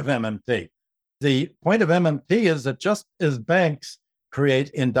favor of MMT. The point of MMT is that just as banks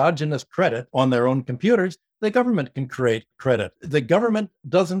create endogenous credit on their own computers, the government can create credit. The government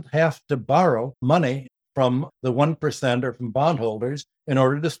doesn't have to borrow money from the 1% or from bondholders in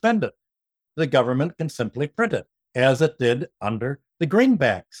order to spend it. The government can simply print it, as it did under the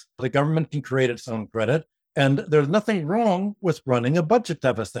greenbacks. The government can create its own credit, and there's nothing wrong with running a budget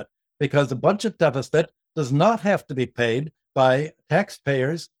deficit, because a budget deficit does not have to be paid by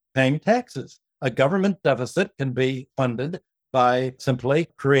taxpayers paying taxes. A government deficit can be funded by simply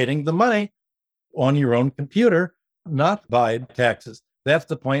creating the money on your own computer, not by taxes. That's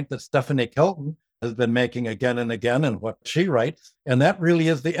the point that Stephanie Kelton has been making again and again in what she writes. And that really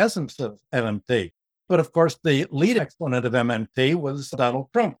is the essence of MMT. But of course, the lead exponent of MMT was Donald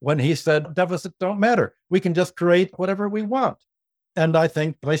Trump when he said deficits don't matter. We can just create whatever we want. And I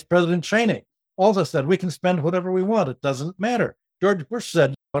think Vice President Cheney also said we can spend whatever we want. It doesn't matter. George Bush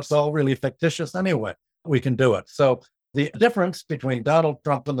said it's all really fictitious anyway. We can do it. So the difference between Donald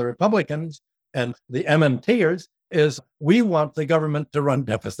Trump and the Republicans and the MMTers is we want the government to run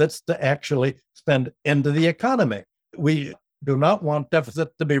deficits to actually spend into the economy. We do not want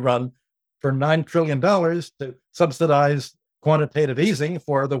deficits to be run for $9 trillion to subsidize quantitative easing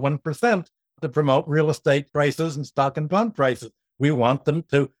for the 1% to promote real estate prices and stock and bond prices. We want them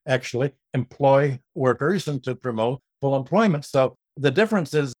to actually employ workers and to promote full employment. So the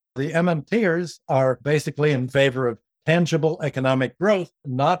difference is the MMTers are basically in favor of tangible economic growth,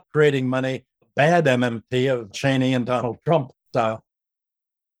 not creating money, bad MMT of Cheney and Donald Trump style.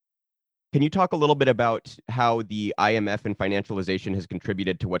 Can you talk a little bit about how the IMF and financialization has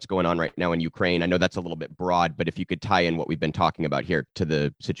contributed to what's going on right now in Ukraine? I know that's a little bit broad, but if you could tie in what we've been talking about here to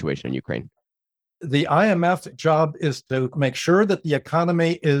the situation in Ukraine. The IMF's job is to make sure that the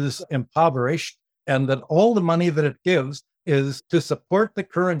economy is impoverished and that all the money that it gives is to support the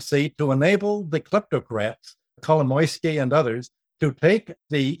currency to enable the kleptocrats, Kolomoisky and others, to take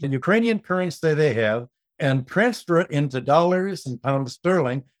the Ukrainian currency they have and transfer it into dollars and pounds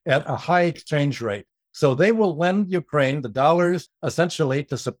sterling at a high exchange rate. So they will lend Ukraine the dollars essentially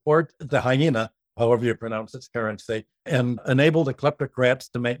to support the hryvnia, however you pronounce its currency, and enable the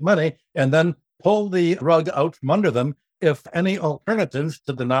kleptocrats to make money and then pull the rug out from under them if any alternatives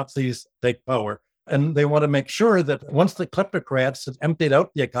to the Nazis take power. And they want to make sure that once the kleptocrats have emptied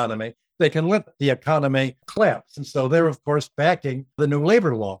out the economy, they can let the economy collapse. And so they're, of course, backing the new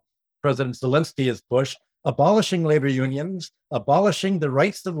labor law President Zelensky has pushed, abolishing labor unions, abolishing the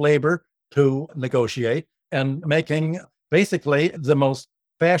rights of labor to negotiate, and making basically the most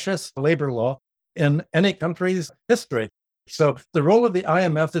fascist labor law in any country's history. So the role of the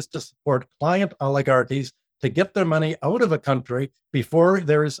IMF is to support client oligarchies to get their money out of a country before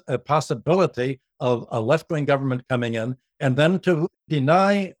there's a possibility of a left-wing government coming in, and then to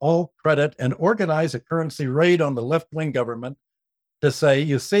deny all credit and organize a currency raid on the left-wing government to say,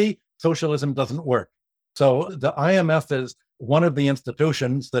 you see, socialism doesn't work. So the IMF is one of the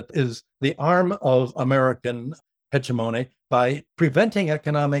institutions that is the arm of American hegemony by preventing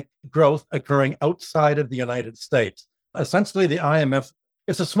economic growth occurring outside of the United States. Essentially, the IMF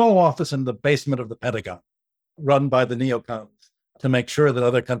is a small office in the basement of the Pentagon, run by the neocons, to make sure that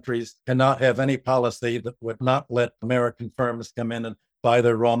other countries cannot have any policy that would not let American firms come in and buy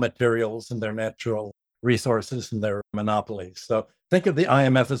their raw materials and their natural resources and their monopolies. So think of the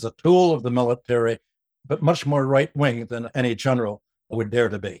IMF as a tool of the military, but much more right-wing than any general would dare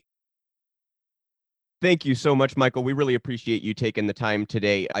to be. Thank you so much, Michael. We really appreciate you taking the time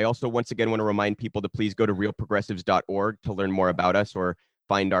today. I also, once again, want to remind people to please go to realprogressives.org to learn more about us or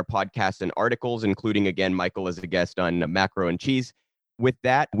find our podcasts and articles, including, again, Michael as a guest on Macro and Cheese. With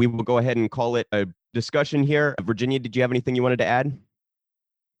that, we will go ahead and call it a discussion here. Virginia, did you have anything you wanted to add?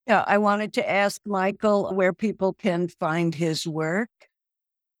 Yeah, I wanted to ask Michael where people can find his work.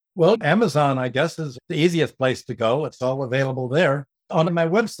 Well, Amazon, I guess, is the easiest place to go. It's all available there on my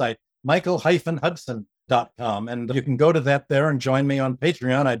website, michael-hudson.com. And you can go to that there and join me on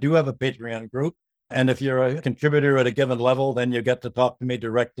Patreon. I do have a Patreon group. And if you're a contributor at a given level, then you get to talk to me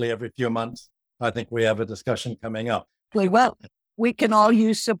directly every few months. I think we have a discussion coming up. Well, we can all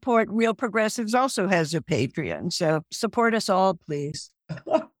use support. Real Progressives also has a Patreon. So support us all, please.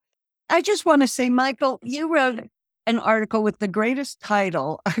 I just want to say, Michael, you wrote an article with the greatest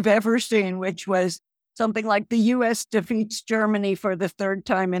title I've ever seen, which was something like "The U.S. Defeats Germany for the Third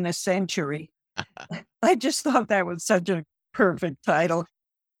Time in a Century." I just thought that was such a perfect title.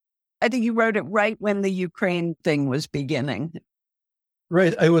 I think you wrote it right when the Ukraine thing was beginning.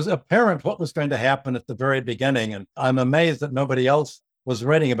 Right. It was apparent what was going to happen at the very beginning. And I'm amazed that nobody else was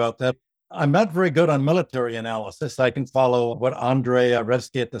writing about that. I'm not very good on military analysis. I can follow what Andrei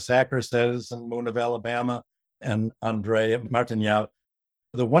Revsky at the Sacker says in Moon of Alabama and Andrei Martinov.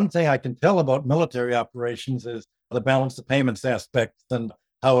 The one thing I can tell about military operations is the balance of payments aspects and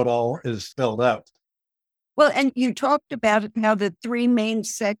how it all is spelled out. Well, and you talked about it, how the three main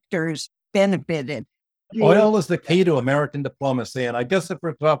sectors benefited. Oil is the key to American diplomacy. And I guess if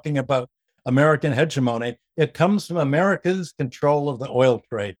we're talking about American hegemony, it comes from America's control of the oil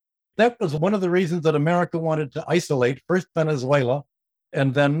trade. That was one of the reasons that America wanted to isolate first Venezuela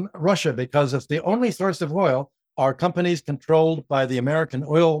and then Russia, because if the only source of oil are companies controlled by the American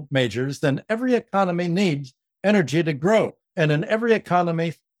oil majors, then every economy needs energy to grow. And in every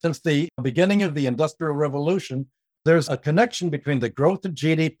economy, since the beginning of the Industrial Revolution, there's a connection between the growth of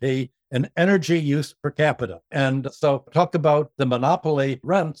GDP and energy use per capita. And so talk about the monopoly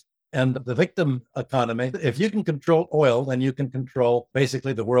rent and the victim economy. If you can control oil, then you can control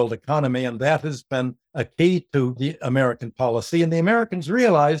basically the world economy. And that has been a key to the American policy. And the Americans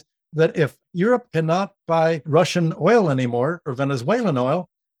realized that if Europe cannot buy Russian oil anymore or Venezuelan oil,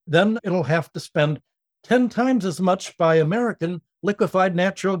 then it'll have to spend 10 times as much by American liquefied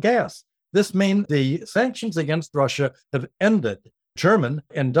natural gas. This means the sanctions against Russia have ended German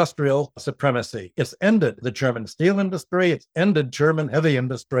industrial supremacy. It's ended the German steel industry. It's ended German heavy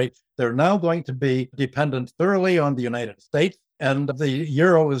industry. They're now going to be dependent thoroughly on the United States, and the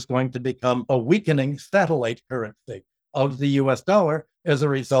euro is going to become a weakening satellite currency of the US dollar as a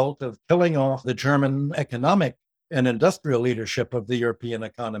result of killing off the German economic and industrial leadership of the European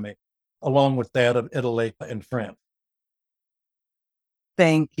economy, along with that of Italy and France.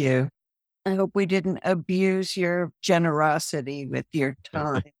 Thank you. I hope we didn't abuse your generosity with your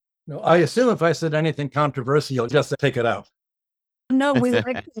time. No, I assume if I said anything controversial, you'll just take it out. No,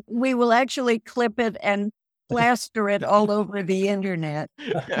 we will actually clip it and plaster it all over the internet.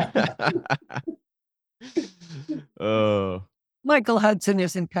 Michael Hudson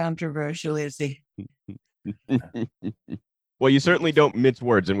isn't controversial, is he? Well, you certainly don't mince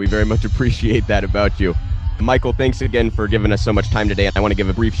words, and we very much appreciate that about you. Michael, thanks again for giving us so much time today. I want to give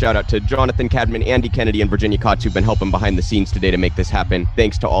a brief shout out to Jonathan Cadman, Andy Kennedy, and Virginia Kotz, who've been helping behind the scenes today to make this happen.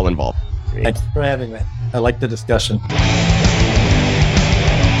 Thanks to all involved. Thanks for having me. I like the discussion.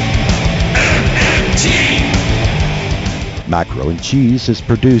 Macro and Cheese is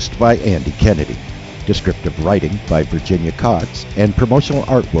produced by Andy Kennedy. Descriptive writing by Virginia Kotz and promotional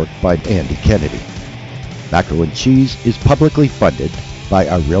artwork by Andy Kennedy. Macro and Cheese is publicly funded by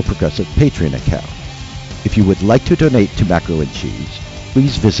our Real Progressive Patreon account. If you would like to donate to Macro and Cheese,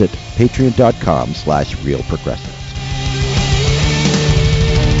 please visit patreon.com/realprogressives.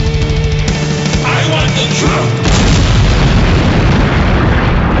 I want the truth.